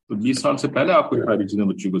 تو 20 سال سے پہلے آپ کو یہ ساری چیزیں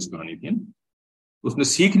بچی کو سکھانی تھی نا، اس نے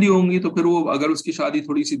سیکھ لی ہوں گی تو پھر وہ اگر اس کی شادی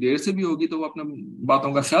تھوڑی سی دیر سے بھی ہوگی تو وہ اپنے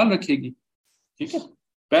باتوں کا خیال رکھے گی، ٹھیک ہے۔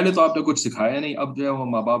 پہلے تو آپ نے کچھ سکھایا نہیں، اب جو ہے وہ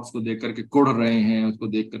ماں باپ اس کو دیکھ کر کے کڑ رہے ہیں، اس کو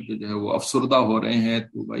دیکھ کر کے جو ہے وہ افسردہ ہو رہے ہیں،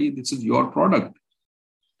 تو بھائی دس از یور پروڈکٹ،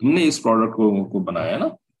 تم نے اس پروڈکٹ کو بنایا نا،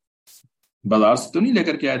 بازار سے تو نہیں لے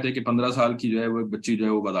کر کے آئے تھے کہ 15 سال کی جو ہے وہ بچی جو ہے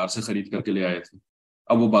وہ بازار سے خرید کر کے لے آئے تھے،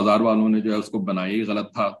 اب وہ بازار والوں نے جو ہے اس کو بنایا ہی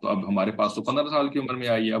غلط تھا، تو اب ہمارے پاس تو 15 سال کی عمر میں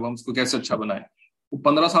آئی ہے، اب ہم اس کو کیسے اچھا بنائیں؟ وہ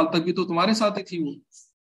 15 سال تک بھی تو تمہارے ساتھ ہی تھی، وہ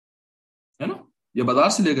ہے نا، یہ بازار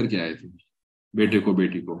سے لے کر کے آئے تھے بیٹے کو،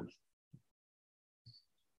 بیٹی کو۔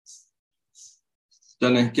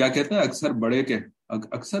 چلیں، کیا کہتے ہیں،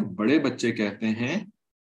 اکثر بڑے بچے کہتے ہیں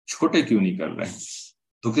چھوٹے کیوں نہیں کر رہے،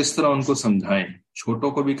 تو کس طرح ان کو سمجھائیں؟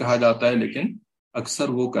 چھوٹوں کو بھی کہا جاتا ہے لیکن اکثر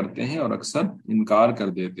وہ کرتے ہیں اور اکثر انکار کر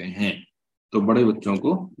دیتے ہیں، تو بڑے بچوں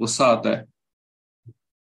کو غصہ آتا ہے۔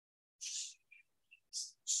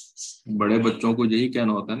 بڑے بچوں کو یہی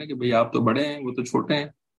کہنا ہوتا ہے نا کہ بھئی آپ تو بڑے ہیں، وہ تو چھوٹے ہیں.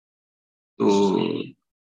 تو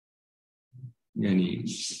یعنی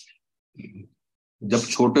جب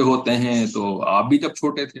چھوٹے ہوتے ہیں تو آپ بھی جب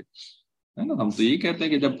چھوٹے تھے، ہے نا، ہم تو یہی کہتے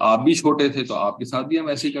ہیں کہ جب آپ بھی چھوٹے تھے تو آپ کے ساتھ بھی ہم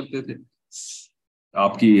ایسے ہی کرتے تھے.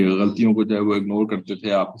 آپ کی غلطیوں کو جو ہے وہ اگنور کرتے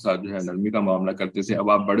تھے، آپ کے ساتھ جو ہے نرمی کا معاملہ کرتے تھے. اب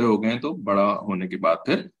آپ بڑے ہو گئے ہیں تو بڑا ہونے کے بعد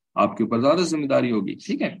پھر آپ کے اوپر زیادہ ذمہ داری ہوگی.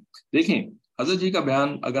 ٹھیک ہے. دیکھیں حضرت جی کا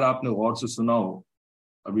بیان اگر آپ نے غور سے سنا ہو،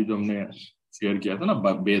 ابھی جو ہم نے شیئر کیا تھا نا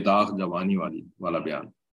بے داغ جوانی والا بیان،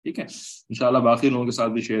 ٹھیک ہے، انشاءاللہ باقی لوگوں کے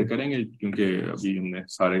ساتھ بھی شیئر کریں گے کیونکہ ابھی ہم نے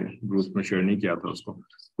سارے گروپ میں شیئر نہیں کیا تھا اس کو.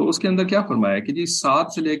 تو اس کے اندر کیا فرمایا کہ جی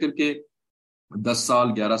 7 سے لے کر کے 10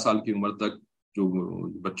 سال 11 سال کی عمر تک جو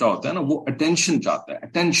بچہ ہوتا ہے نا وہ اٹینشن چاہتا ہے،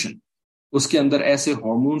 اٹینشن. اس کے اندر ایسے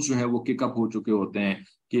ہارمونز جو ہیں وہ کک اپ ہو چکے ہوتے ہیں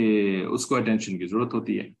کہ اس کو اٹینشن کی ضرورت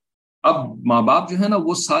ہوتی ہے. اب ماں باپ جو ہے نا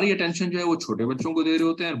وہ ساری اٹینشن جو ہے وہ چھوٹے بچوں کو دے رہے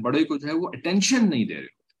ہوتے ہیں، بڑے کو جو ہے وہ اٹینشن نہیں دے رہے.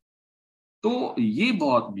 تو یہ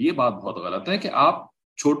بات بہت غلط ہے کہ آپ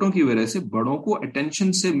چھوٹوں کی وجہ سے بڑوں کو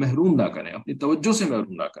اٹینشن سے محروم نہ کریں، اپنی توجہ سے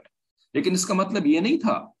محروم نہ کریں. لیکن اس کا مطلب یہ نہیں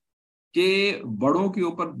تھا کہ بڑوں کے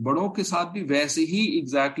اوپر، بڑوں کے ساتھ بھی ویسے ہی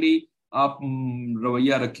ایگزیکٹلی آپ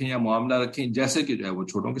رویہ رکھیں یا معاملہ رکھیں جیسے کہ جو ہے وہ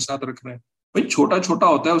چھوٹوں کے ساتھ رکھ رہے ہیں. بھائی چھوٹا چھوٹا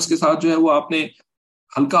ہوتا ہے، اس کے ساتھ جو ہے وہ آپ نے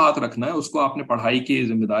ہلکا ہاتھ رکھنا ہے، اس کو آپ نے پڑھائی کی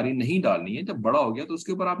ذمہ داری نہیں ڈالنی ہے. جب بڑا ہو گیا تو اس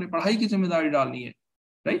کے اوپر آپ نے پڑھائی کی ذمہ داری ڈالنی ہے.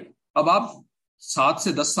 رائٹ. اب آپ 7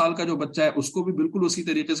 سے 10 سال کا جو بچہ ہے اس کو بھی بالکل اسی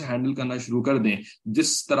طریقے سے ہینڈل کرنا شروع کر دیں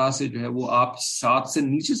جس طرح سے جو ہے وہ آپ 7 سے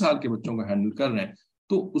نیچے سال کے بچوں کو ہینڈل کر رہے ہیں،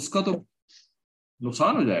 تو اس کا تو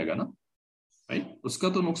نقصان ہو جائے گا نا. اس کا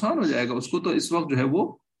تو نقصان ہو جائے گا. اس کو تو اس وقت جو ہے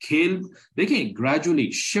وہ کھیل، دیکھیں گریجولی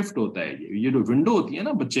شفٹ ہوتا ہے. یہ جو ونڈو ہوتی ہے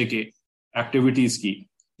نا بچے کے ایکٹیویٹیز کی،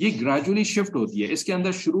 یہ گریجولی شفٹ ہوتی ہے. اس کے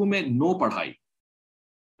اندر شروع میں نو پڑھائی،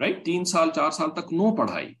 3 سال 4 سال تک نو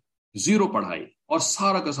پڑھائی، زیرو پڑھائی، اور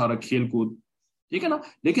سارا کا سارا کھیل کود. ٹھیک ہے نا.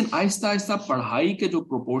 لیکن آہستہ آہستہ پڑھائی کے جو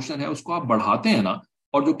پروپورشن ہے اس کو آپ بڑھاتے ہیں نا،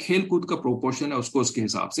 اور جو کھیل کود کا پروپورشن ہے اس کو اس کے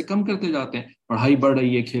حساب سے کم کرتے جاتے ہیں. پڑھائی بڑھ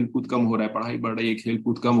رہی ہے، کھیل کود کم ہو رہا ہے، پڑھائی بڑھ رہی ہے، کھیل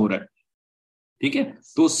کود کم ہو رہا ہے. ٹھیک ہے.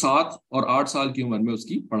 تو 7 اور 8 سال کی عمر میں اس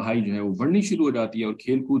کی پڑھائی جو ہے وہ بڑھنی شروع ہو جاتی ہے، اور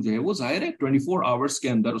کھیل کود جو ہے وہ ظاہر ہے 24 آورس کے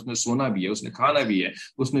اندر اس نے سونا بھی ہے، اس نے کھانا بھی ہے،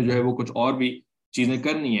 اس نے جو ہے وہ کچھ اور بھی چیزیں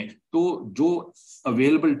کرنی ہے. تو جو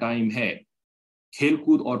اویلیبل ٹائم ہے کھیل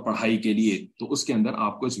کود اور پڑھائی کے لیے، تو اس کے اندر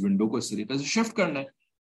آپ کو اس ونڈو کو اس طریقے سے شفٹ کرنا ہے.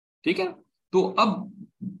 ٹھیک ہے. تو اب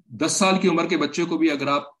 10 سال کی عمر کے بچے کو بھی اگر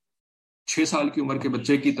آپ 6 سال کی عمر کے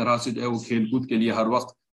بچے کی طرح سے جو ہے وہ کھیل کود کے لیے ہر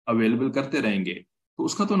وقت اویلیبل کرتے رہیں گے تو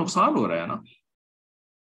اس کا تو نقصان ہو رہا ہے نا.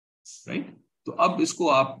 رائٹ. تو اب اس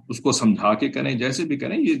کو آپ اس کو سمجھا کے کریں، جیسے بھی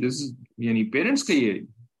کریں. یہ یعنی پیرنٹس کا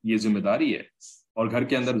یہ ذمہ داری ہے. اور گھر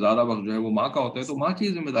کے اندر زیادہ وقت جو ہے وہ ماں کا ہوتا ہے، تو ماں کی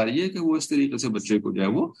ذمہ داری ہے کہ وہ اس طریقے سے بچے کو جو ہے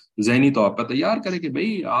وہ ذہنی طور پر تیار کرے کہ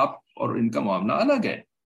بھئی آپ اور ان کا معاملہ الگ ہے.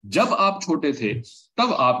 جب آپ چھوٹے تھے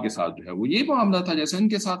تب آپ کے ساتھ جو ہے وہ یہ معاملہ تھا جیسے ان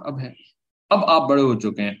کے ساتھ اب ہے. اب آپ بڑے ہو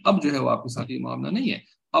چکے ہیں، اب جو ہے وہ آپ کے ساتھ یہ معاملہ نہیں ہے.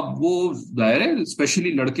 اب وہ ظاہر ہے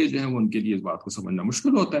اسپیشلی لڑکے جو ہیں وہ ان کے لیے اس بات کو سمجھنا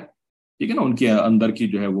مشکل ہوتا ہے. ٹھیک ہے نا. ان کے اندر کی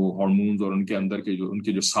جو ہے وہ ہارمونز اور ان کے اندر کے ان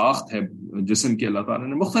کی جو ساخت ہے جسم کی اللہ تعالیٰ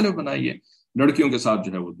نے مختلف بنائی ہے. لڑکیوں کے ساتھ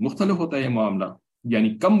جو ہے وہ مختلف ہوتا ہے یہ معاملہ،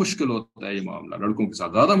 یعنی کم مشکل ہوتا ہے یہ معاملہ. لڑکوں کے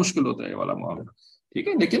ساتھ زیادہ مشکل ہوتا ہے یہ والا معاملہ. ٹھیک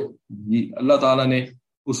ہے. لیکن اللہ تعالیٰ نے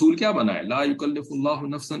اصول کیا بنایا؟ لا یکلف اللہ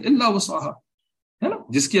نفسا الا وسعها، ہے نا.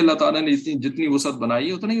 جس کی اللہ تعالیٰ نے جتنی وسعت بنائی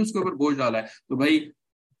ہے اتنا ہی اس کے اوپر بوجھ ڈالا ہے. تو بھائی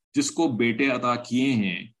جس کو بیٹے عطا کیے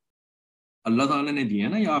ہیں اللہ تعالیٰ نے دیے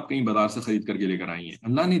نا، یا آپ کہیں بازار سے خرید کر کے لے کر آئی ہیں؟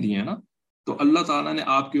 اللہ نے دیے نا. تو اللہ تعالیٰ نے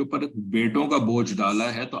آپ کے اوپر بیٹوں کا بوجھ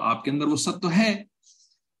ڈالا ہے، تو آپ کے اندر وسعت تو ہے.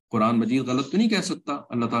 قرآن مجید غلط تو نہیں کہہ سکتا،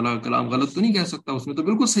 اللہ تعالیٰ کا کلام غلط تو نہیں کہہ سکتا، اس میں تو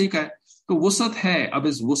بالکل صحیح کہا ہے. تو وسعت ہے. اب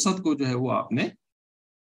اس وسعت کو جو ہے وہ آپ نے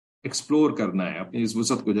ایکسپلور کرنا ہے، اپنی اس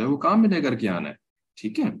وسعت کو جو ہے وہ کام میں لے کر کے آنا ہے.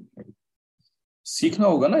 ٹھیک ہے. سیکھنا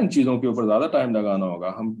ہوگا نا، ان چیزوں کے اوپر زیادہ ٹائم لگانا ہوگا.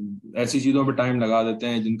 ہم ایسی چیزوں پہ ٹائم لگا دیتے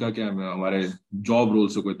ہیں جن کا کیا ہمارے جاب رول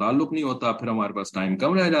سے کوئی تعلق نہیں ہوتا، پھر ہمارے پاس ٹائم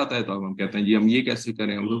کم رہ جاتا ہے. تو ہم کہتے ہیں جی ہم یہ کیسے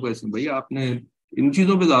کریں، ہم لوگ ایسے. بھائی آپ نے ان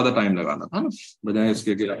چیزوں پہ زیادہ ٹائم لگانا تھا نا، بجائے اس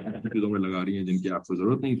کے کہ چیزوں میں لگا رہی ہیں جن کی آپ کو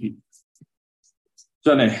ضرورت نہیں تھی.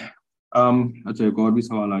 چلیں اچھا ایک اور بھی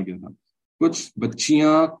سوال آ گیا تھا. کچھ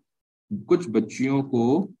بچیوں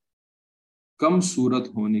کو کم صورت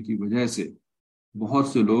ہونے کی وجہ سے بہت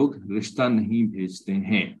سے لوگ رشتہ نہیں بھیجتے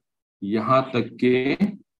ہیں، یہاں تک کہ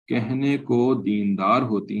کہنے کو دیندار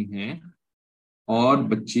ہوتی ہیں اور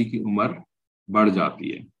بچی کی عمر بڑھ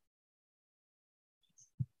جاتی ہے.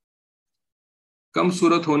 کم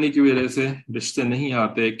صورت ہونے کی وجہ سے رشتے نہیں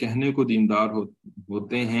آتے، کہنے کو دیندار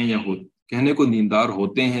ہوتے ہیں یا کہنے کو دیندار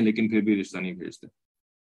ہوتے ہیں لیکن پھر بھی رشتہ نہیں بھیجتے.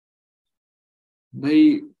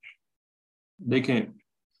 بھائی دیکھیں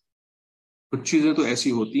کچھ چیزیں تو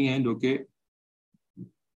ایسی ہوتی ہیں جو کہ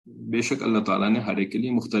بے شک اللہ تعالیٰ نے ہر ایک کے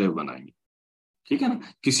لیے مختلف بنائی ہے، ٹھیک ہے نا.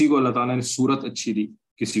 کسی کو اللہ تعالیٰ نے صورت اچھی دی،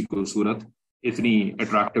 کسی کو صورت اتنی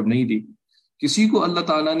اٹریکٹیو نہیں دی. کسی کو اللہ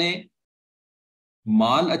تعالیٰ نے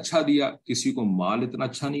مال اچھا دیا، کسی کو مال اتنا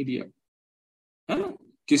اچھا نہیں دیا، ہے نا.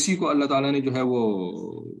 کسی کو اللہ تعالیٰ نے جو ہے وہ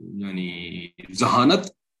یعنی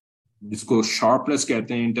ذہانت، جس کو شارپنس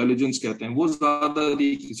کہتے ہیں، انٹیلیجنس کہتے ہیں، وہ زیادہ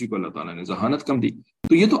دی، کسی کو اللہ تعالیٰ نے ذہانت کم دی.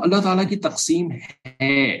 تو یہ تو اللہ تعالیٰ کی تقسیم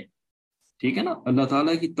ہے، ٹھیک ہے نا. اللہ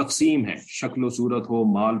تعالیٰ کی تقسیم ہے، شکل و صورت ہو،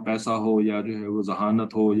 مال پیسہ ہو، یا جو ہے وہ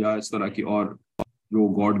ذہانت ہو، یا اس طرح کی اور جو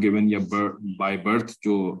گاڈ گیون یا بائی برتھ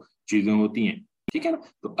جو چیزیں ہوتی ہیں، ٹھیک ہے نا.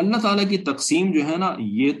 تو اللہ تعالیٰ کی تقسیم جو ہے نا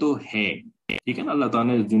یہ تو ہے، ٹھیک ہے نا. اللہ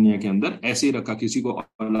تعالیٰ نے اس دنیا کے اندر ایسے ہی رکھا، کسی کو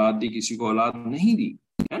اولاد دی، کسی کو اولاد نہیں دی،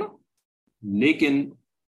 ہے نا. لیکن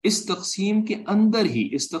اس تقسیم کے اندر ہی،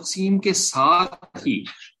 اس تقسیم کے ساتھ ہی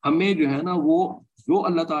ہمیں جو ہے نا وہ جو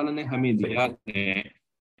اللہ تعالیٰ نے ہمیں دیا ہے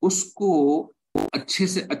اس کو اچھے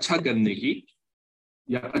سے اچھا کرنے کی،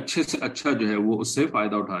 یا اچھے سے اچھا جو ہے وہ اس سے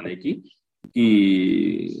فائدہ اٹھانے کی، کہ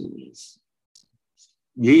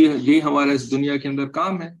یہی ہمارا اس دنیا کے اندر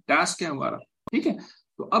کام ہے، ٹاسک ہے ہمارا، ٹھیک ہے.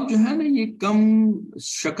 تو اب جو ہے نا یہ کم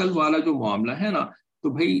شکل والا جو معاملہ ہے نا، تو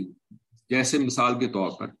بھائی جیسے مثال کے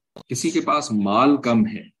طور پر کسی کے پاس مال کم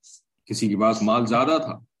ہے، کسی کے پاس مال زیادہ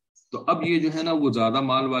تھا، تو اب یہ جو ہے نا وہ زیادہ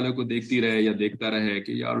مال والے کو دیکھتی رہے یا دیکھتا رہے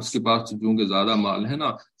کہ یار اس کے پاس چونکہ زیادہ مال ہے نا،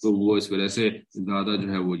 تو وہ اس وجہ سے زیادہ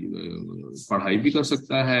جو ہے وہ پڑھائی بھی کر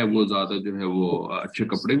سکتا ہے، وہ زیادہ جو ہے وہ اچھے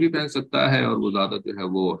کپڑے بھی پہن سکتا ہے، اور وہ زیادہ جو ہے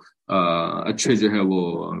وہ اچھے جو ہے وہ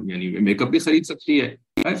یعنی میک اپ بھی خرید سکتی ہے.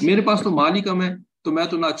 میرے پاس تو مال ہی کم ہے، تو میں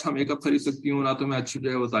تو نہ اچھا میک اپ خرید سکتی ہوں، نہ تو میں اچھی جو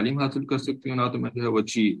ہے وہ تعلیم حاصل کر سکتی ہوں، نہ تو میں جو ہے وہ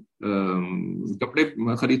اچھی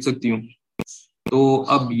کپڑے خرید سکتی ہوں. تو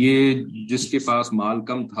اب یہ جس کے پاس مال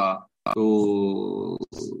کم تھا، تو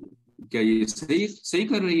کیا یہ صحیح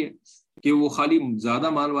کر رہی ہے کہ وہ خالی زیادہ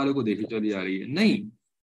مال والے کو دیکھی چلی جا رہی ہے؟ نہیں،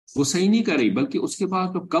 وہ صحیح نہیں کر رہی، بلکہ اس کے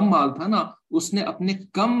پاس جو کم مال تھا نا، اس نے اپنے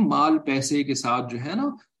کم مال پیسے کے ساتھ جو ہے نا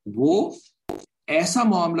وہ ایسا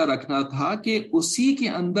معاملہ رکھنا تھا کہ اسی کے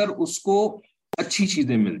اندر اس کو اچھی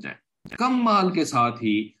چیزیں مل جائیں. کم مال کے ساتھ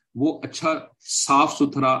ہی وہ اچھا صاف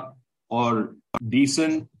ستھرا اور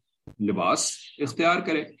ڈیسنٹ لباس اختیار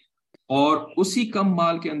کرے، اور اسی کم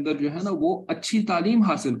مال کے اندر جو ہے نا وہ اچھی تعلیم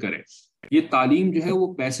حاصل کرے. یہ تعلیم جو ہے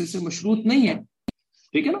وہ پیسے سے مشروط نہیں ہے،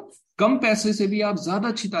 ٹھیک ہے نا. کم پیسے سے بھی آپ زیادہ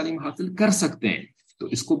اچھی تعلیم حاصل کر سکتے ہیں. تو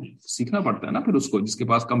اس کو سیکھنا پڑتا ہے نا پھر اس کو، جس کے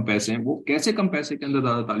پاس کم پیسے ہیں وہ کیسے کم پیسے کے اندر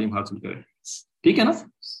زیادہ تعلیم حاصل کرے، ٹھیک ہے نا.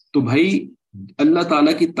 تو بھائی اللہ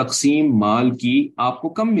تعالیٰ کی تقسیم مال کی آپ کو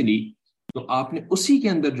کم ملی، تو آپ نے اسی کے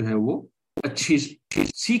اندر جو ہے وہ اچھی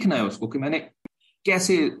سیکھنا ہے اس کو، کہ میں نے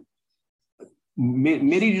کیسے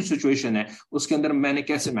میری جو سچویشن ہے اس کے اندر میں نے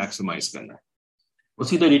کیسے میکسیمائز کرنا ہے.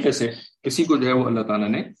 اسی طریقے سے کسی کو جو ہے وہ اللہ تعالیٰ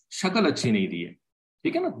نے شکل اچھی نہیں دی ہے،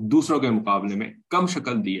 ٹھیک ہے نا، دوسروں کے مقابلے میں کم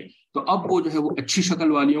شکل دی ہے، تو اب وہ جو ہے وہ اچھی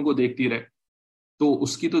شکل والیوں کو دیکھتی رہے، تو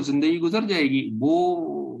اس کی تو زندگی گزر جائے گی،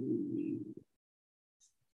 وہ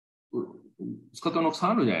اس کا تو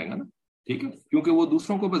نقصان ہو جائے گا نا، ٹھیک ہے. کیونکہ وہ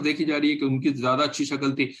دوسروں کو بس دیکھی جا رہی ہے کہ ان کی زیادہ اچھی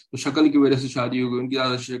شکل تھی تو شکل کی وجہ سے شادی ہو گئی، ان کی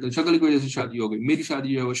زیادہ اچھی شکل کی وجہ سے شادی ہو گئی، میری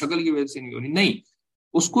شادی جو ہے وہ شکل کی وجہ سے نہیں ہونی. نہیں،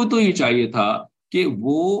 اس کو تو یہ چاہیے تھا کہ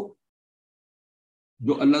وہ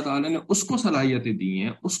جو اللہ تعالیٰ نے اس کو صلاحیتیں دی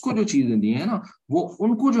ہیں، اس کو جو چیزیں دی ہیں نا، وہ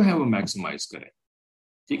ان کو جو ہے وہ میکسیمائز کرے،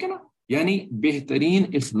 ٹھیک ہے نا. یعنی بہترین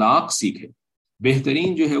اخلاق سیکھے.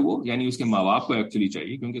 بہترین جو ہے وہ یعنی اس کے ماں باپ کو ایکچولی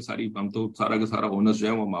چاہیے، کیونکہ ہم تو سارا کا سارا اونس جو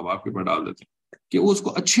ہے وہ ماں باپ کے پر ڈال دیتے ہیں، کہ وہ اس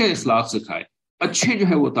کو اچھے اخلاق سکھائے، اچھے جو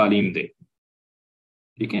ہے وہ تعلیم دے،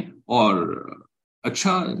 ٹھیک ہے. اور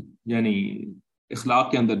اچھا یعنی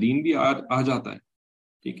اخلاق کے اندر دین بھی آ جاتا ہے،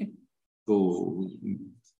 ٹھیک ہے. تو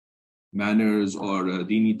مینرز اور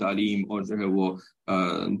دینی تعلیم اور جو ہے وہ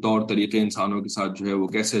طور طریقے انسانوں کے ساتھ جو ہے وہ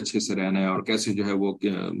کیسے اچھے سے رہنا ہے، اور کیسے جو ہے وہ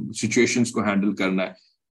سچویشنز کو ہینڈل کرنا ہے،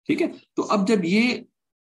 ٹھیک ہے. تو اب جب یہ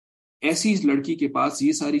ایسی اس لڑکی کے پاس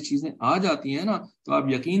یہ ساری چیزیں آ جاتی ہیں نا، تو آپ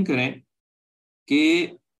یقین کریں کہ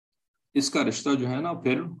اس کا رشتہ جو ہے نا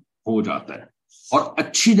پھر ہو جاتا ہے، اور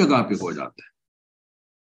اچھی جگہ پہ ہو جاتا ہے،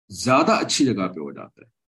 زیادہ اچھی جگہ پہ ہو جاتا ہے،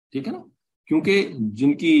 ٹھیک ہے نا. کیونکہ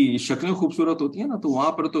جن کی شکلیں خوبصورت ہوتی ہیں نا، تو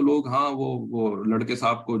وہاں پر تو لوگ ہاں وہ لڑکے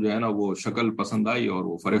صاحب کو جو ہے نا وہ شکل پسند آئی اور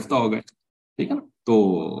وہ فریفتہ ہو گئے، ٹھیک ہے نا. تو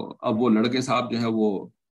اب وہ لڑکے صاحب جو ہے وہ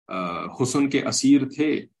حسن کے اسیر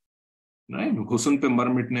تھے، حسن پہ مر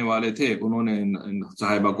مٹنے والے تھے، انہوں نے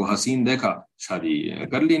صاحبہ کو حسین دیکھا، شادی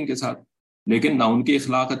کر لی ان کے ساتھ، لیکن نہ ان کے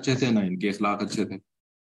اخلاق اچھے تھے نہ ان کے اخلاق اچھے تھے.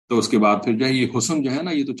 تو اس کے بعد پھر جو ہے یہ حسن جو ہے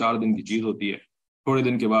نا یہ تو 4 دن کی چیز ہوتی ہے. تھوڑے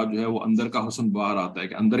دن کے بعد جو ہے وہ اندر کا حسن باہر آتا ہے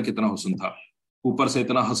کہ اندر کتنا حسن تھا. اوپر سے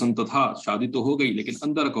اتنا حسن تو تھا، شادی تو ہو گئی، لیکن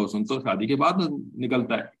اندر کا حسن تو شادی کے بعد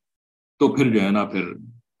نکلتا ہے. تو پھر جو ہے نا پھر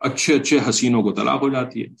اچھے حسینوں کو طلاق ہو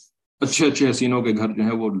جاتی ہے. اچھے اچھے حسینوں کے گھر جو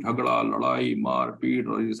ہے وہ جھگڑا لڑائی مار پیٹ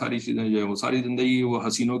اور یہ ساری چیزیں جو ہے وہ ساری زندگی وہ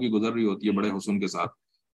حسینوں کی گزر رہی ہوتی ہے بڑے حسن کے ساتھ،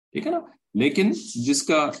 ٹھیک ہے نا. لیکن جس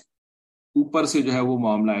کا اوپر سے جو ہے وہ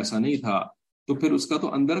معاملہ ایسا نہیں تھا، تو پھر اس کا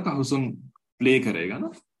تو اندر کا حسن پلے کرے گا نا.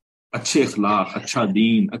 اچھے اخلاق، اچھا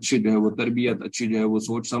دین، اچھی جو ہے وہ تربیت، اچھی جو ہے وہ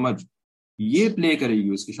سوچ سمجھ، یہ پلے کرے گی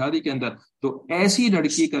اس کی شادی کے اندر. تو ایسی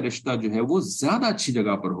لڑکی کا رشتہ جو ہے وہ زیادہ اچھی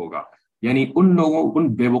جگہ پر ہوگا. یعنی ان لوگوں،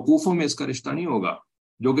 ان بے وقوفوں میں اس کا رشتہ نہیں ہوگا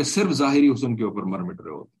جو کہ صرف ظاہری حسن کے اوپر مر مٹ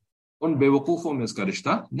رہے ہوتے. ان بے وقوفوں میں اس کا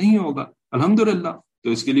رشتہ نہیں ہوگا. الحمدللہ. تو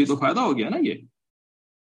اس کے لیے تو فائدہ ہو گیا نا یہ.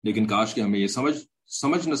 لیکن کاش کہ ہمیں یہ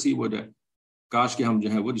سمجھ نصیب ہو جائے. کاش کہ ہم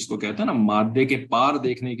جو ہے وہ جس کو کہتے ہیں نا مادے کے پار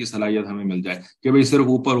دیکھنے کی صلاحیت ہمیں مل جائے کہ بھئی صرف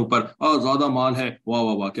اوپر اوپر زیادہ مال ہے واہ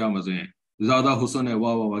واہ واہ کیا مزے ہیں، زیادہ حسن ہے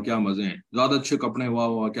واہ واہ واہ کیا مزے ہیں، زیادہ اچھے کپڑے ہیں واہ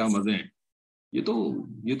واہ واہ کیا مزے ہیں. یہ تو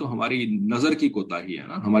یہ تو ہماری نظر کی کوتاہی ہے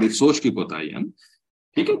نا، ہماری سوچ کی کوتاہی ہے نا.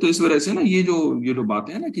 ٹھیک ہے. تو اس وجہ سے نا یہ جو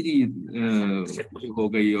باتیں ہیں نا کہ جی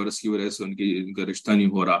ہو گئی اور اس کی وجہ سے ان کا رشتہ نہیں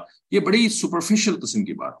ہو رہا، یہ بڑی سپرفیشل قسم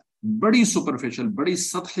کی بات، بڑی سپرفیشل، بڑی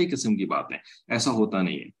سطحی قسم کی بات ہے. ایسا ہوتا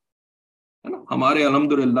نہیں ہے نا. ہمارے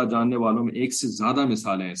الحمدللہ جاننے والوں میں ایک سے زیادہ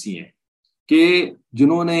مثالیں ایسی ہیں کہ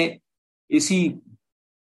جنہوں نے اسی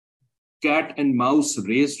کیٹ اینڈ ماؤس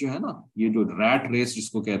ریس جو ہے نا، یہ جو ریٹ ریس جس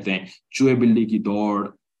کو کہتے ہیں، چوہے بلی کی دوڑ،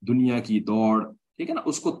 دنیا کی دوڑ، ٹھیک ہے نا،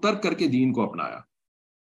 اس کو ترک کر کے دین کو اپنایا،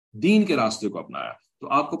 دین کے راستے کو اپنایا. تو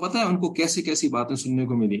آپ کو پتا ہے ان کو کیسی کیسی باتیں سننے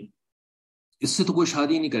کو ملی. اس سے تو کوئی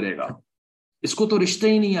شادی نہیں کرے گا، اس کو تو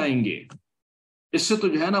رشتے ہی نہیں آئیں گے، اس سے تو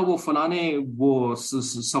جو ہے نا وہ فلانے وہ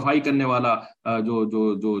صفائی کرنے والا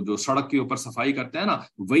جو سڑک کے اوپر صفائی کرتا ہے نا،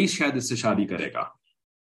 وہی شاید اس سے شادی کرے گا،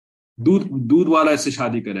 دودھ والا اس سے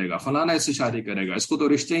شادی کرے گا، فلانا اس سے شادی کرے گا، اس کو تو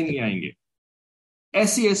رشتے ہی نہیں آئیں گے.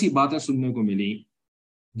 ایسی ایسی باتیں سننے کو ملی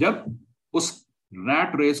جب اس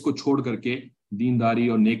ریٹ ریس کو چھوڑ کر کے دینداری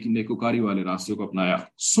اور نیکوکاری والے راستے کو اپنایا.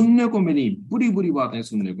 سننے کو ملی، بری بری باتیں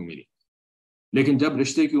سننے کو ملی. لیکن جب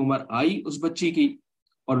رشتے کی عمر آئی اس بچی کی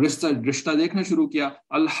اور رشتہ دیکھنا شروع کیا،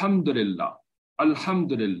 الحمدللہ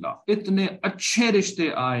الحمدللہ اتنے اچھے رشتے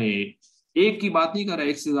آئے. ایک کی بات نہیں کر رہا،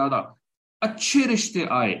 ایک سے زیادہ اچھے رشتے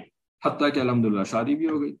آئے، حتیٰ کہ الحمدللہ شادی بھی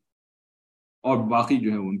ہو گئی اور باقی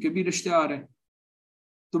جو ہے ان کے بھی رشتے آ رہے ہیں.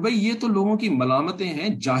 تو بھئی یہ تو لوگوں کی ملامتیں ہیں،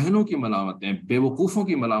 جاہلوں کی ملامتیں، بے وقوفوں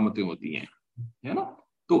کی ملامتیں ہوتی ہیں، ہے نا.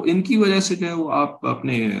 تو ان کی وجہ سے جو ہے وہ آپ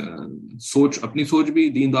اپنی سوچ بھی،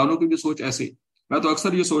 دینداروں کی بھی سوچ ایسے. میں تو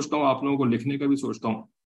اکثر یہ سوچتا ہوں، آپ لوگوں کو لکھنے کا بھی سوچتا ہوں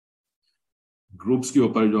گروپس کے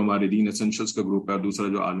اوپر، جو ہمارے دین ایسنشلس کا گروپ ہے، دوسرا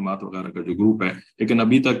جو عالمات وغیرہ کا جو گروپ ہے. لیکن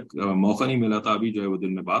ابھی تک موقع نہیں ملا تھا. ابھی جو ہے وہ دل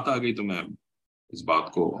میں بات آ گئی تو میں اس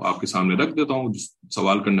بات کو آپ کے سامنے رکھ دیتا ہوں.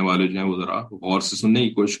 سوال کرنے والے جو ہیں وہ ذرا غور سے سننے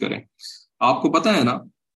کی کوشش کریں. آپ کو پتہ ہے نا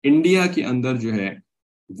انڈیا کے اندر جو ہے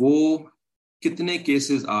وہ کتنے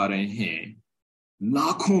کیسز آ رہے ہیں؟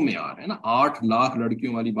 لاکھوں میں آ رہے ہیں نا. 8 لاکھ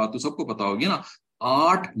لڑکیوں والی بات تو سب کو پتا ہوگی نا.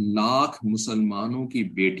 8 لاکھ مسلمانوں کی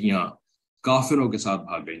بیٹیاں کافروں کے ساتھ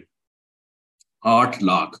بھاگ گئی. 8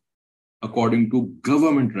 lakh according to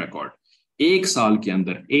government record. ایک سال کے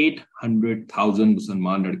اندر 800,000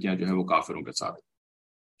 مسلمان لڑکیاں جو ہے وہ کافروں کے ساتھ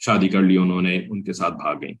شادی کر لی انہوں نے، ان کے ساتھ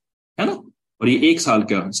بھاگ گئی، ہے نا. اور یہ ایک سال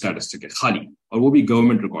کا اسٹیٹسٹک ہے خالی، اور وہ بھی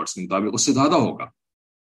گورنمنٹ ریکارڈز کے مطابق. اس سے زیادہ ہوگا،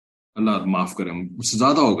 اللہ معاف کرے، اس سے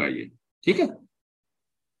زیادہ ہوگا یہ. ٹھیک ہے.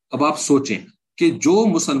 اب آپ سوچیں کہ جو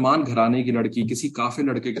مسلمان گھرانے کی لڑکی کسی کافر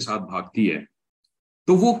لڑکے کے ساتھ بھاگتی ہے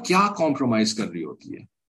تو وہ کیا کمپرومائز کر رہی ہوتی ہے.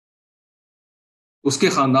 اس کے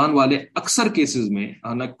خاندان والے اکثر کیسز میں،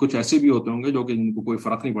 حالانکہ کچھ ایسے بھی ہوتے ہوں گے جو کہ ان کو کوئی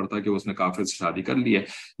فرق نہیں پڑتا کہ اس نے کافر سے شادی کر لی ہے،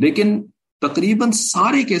 لیکن تقریباً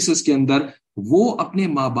سارے کیسز کے اندر وہ اپنے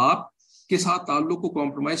ماں باپ کے ساتھ تعلق کو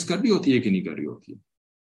کمپرومائز کر رہی ہوتی ہے کہ نہیں کر رہی ہوتی ہے.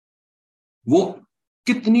 وہ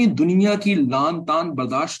کتنی دنیا کی لان تان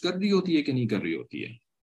برداشت کر رہی ہوتی ہے کہ نہیں کر رہی ہوتی ہے.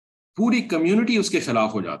 پوری کمیونٹی اس کے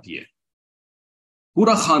خلاف ہو جاتی ہے،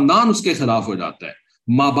 پورا خاندان اس کے خلاف ہو جاتا ہے.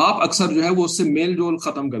 ماں باپ اکثر جو ہے وہ اس سے میل جول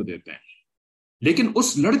ختم کر دیتے ہیں، لیکن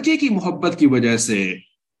اس لڑکے کی محبت کی وجہ سے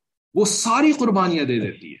وہ ساری قربانیاں دے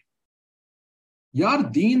دیتی ہے. یار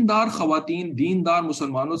دیندار خواتین، دیندار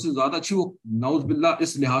مسلمانوں سے زیادہ اچھی وہ، نعوذ باللہ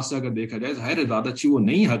اس لحاظ سے اگر دیکھا جائے، ظاہر ہے زیادہ اچھی وہ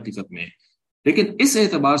نہیں حقیقت میں، لیکن اس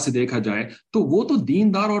اعتبار سے دیکھا جائے تو وہ تو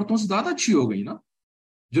دیندار عورتوں سے زیادہ اچھی ہو گئی نا،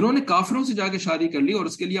 جنہوں نے کافروں سے جا کے شادی کر لی اور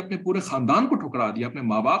اس کے لیے اپنے پورے خاندان کو ٹھکرا دیا، اپنے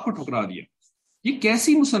ماں باپ کو ٹھکرا دیا. یہ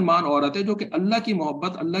کیسی مسلمان عورت ہے جو کہ اللہ کی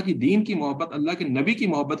محبت، اللہ کی دین کی محبت، اللہ کے نبی کی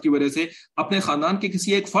محبت کی وجہ سے اپنے خاندان کے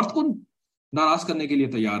کسی ایک فرد کو ناراض کرنے کے لیے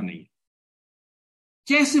تیار نہیں ہے.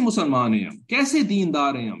 کیسے مسلمان ہیں ہم، کیسے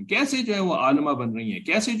دیندار ہیں ہم، کیسے جو ہے وہ عالمہ بن رہی ہیں،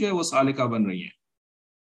 کیسے جو ہے وہ سالکہ بن رہی ہیں.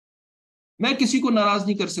 میں کسی کو ناراض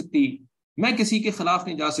نہیں کر سکتی، میں کسی کے خلاف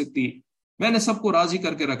نہیں جا سکتی، میں نے سب کو راضی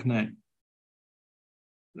کر کے رکھنا ہے.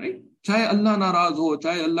 رائٹ. چاہے اللہ ناراض ہو،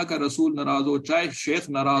 چاہے اللہ کا رسول ناراض ہو، چاہے شیخ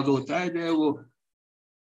ناراض ہو، چاہے جو ہے وہ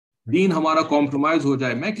دین ہمارا کمپرومائز ہو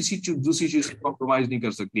جائے، میں کسی دوسری چیز سے کمپرومائز نہیں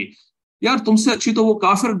کر سکتی. یار تم سے اچھی تو وہ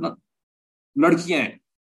کافر لڑکیاں ہیں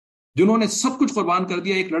جنہوں نے سب کچھ قربان کر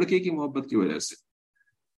دیا ایک لڑکے کی محبت کی وجہ سے.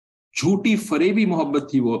 جھوٹی فریبی محبت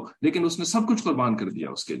تھی وہ، لیکن اس نے سب کچھ قربان کر دیا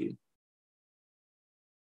اس کے لیے.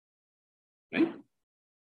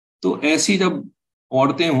 تو ایسی جب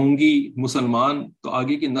عورتیں ہوں گی مسلمان، تو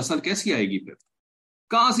آگے کی نسل کیسی آئے گی پھر؟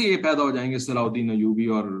 کہاں سے یہ پیدا ہو جائیں گے صلاح الدین ایوبی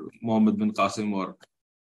اور محمد بن قاسم اور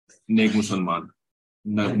نیک مسلمان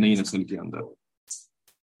نئی نسل کے اندر؟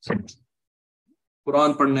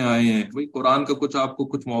 قرآن پڑھنے آئے ہیں بھائی، قرآن کا کچھ آپ کو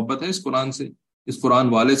کچھ محبت ہے اس قرآن سے؟ اس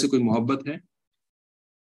قرآن والے سے کوئی محبت ہے؟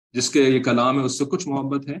 جس کے یہ کلام ہے اس سے کچھ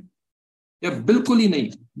محبت ہے؟ یا بالکل ہی نہیں،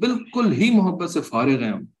 بالکل ہی محبت سے فارغ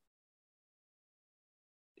ہیں ہم؟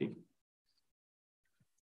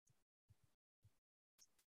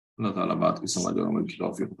 اللہ تعالیٰ بات کی سمجھ اور عمل کی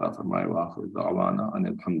توفیق عطا فرمائے. وآخر دعوانا ان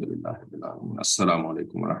الحمد للہ رب العالمین. السلام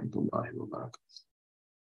علیکم ورحمۃ اللہ وبرکاتہ.